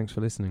 thanks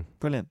for listening.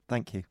 Brilliant.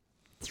 Thank you.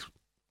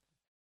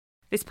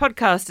 This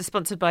podcast is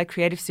sponsored by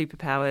Creative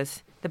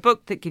Superpowers, the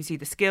book that gives you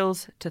the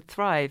skills to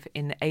thrive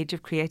in the age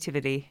of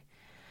creativity.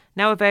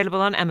 Now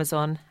available on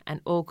Amazon and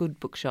all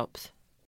good bookshops.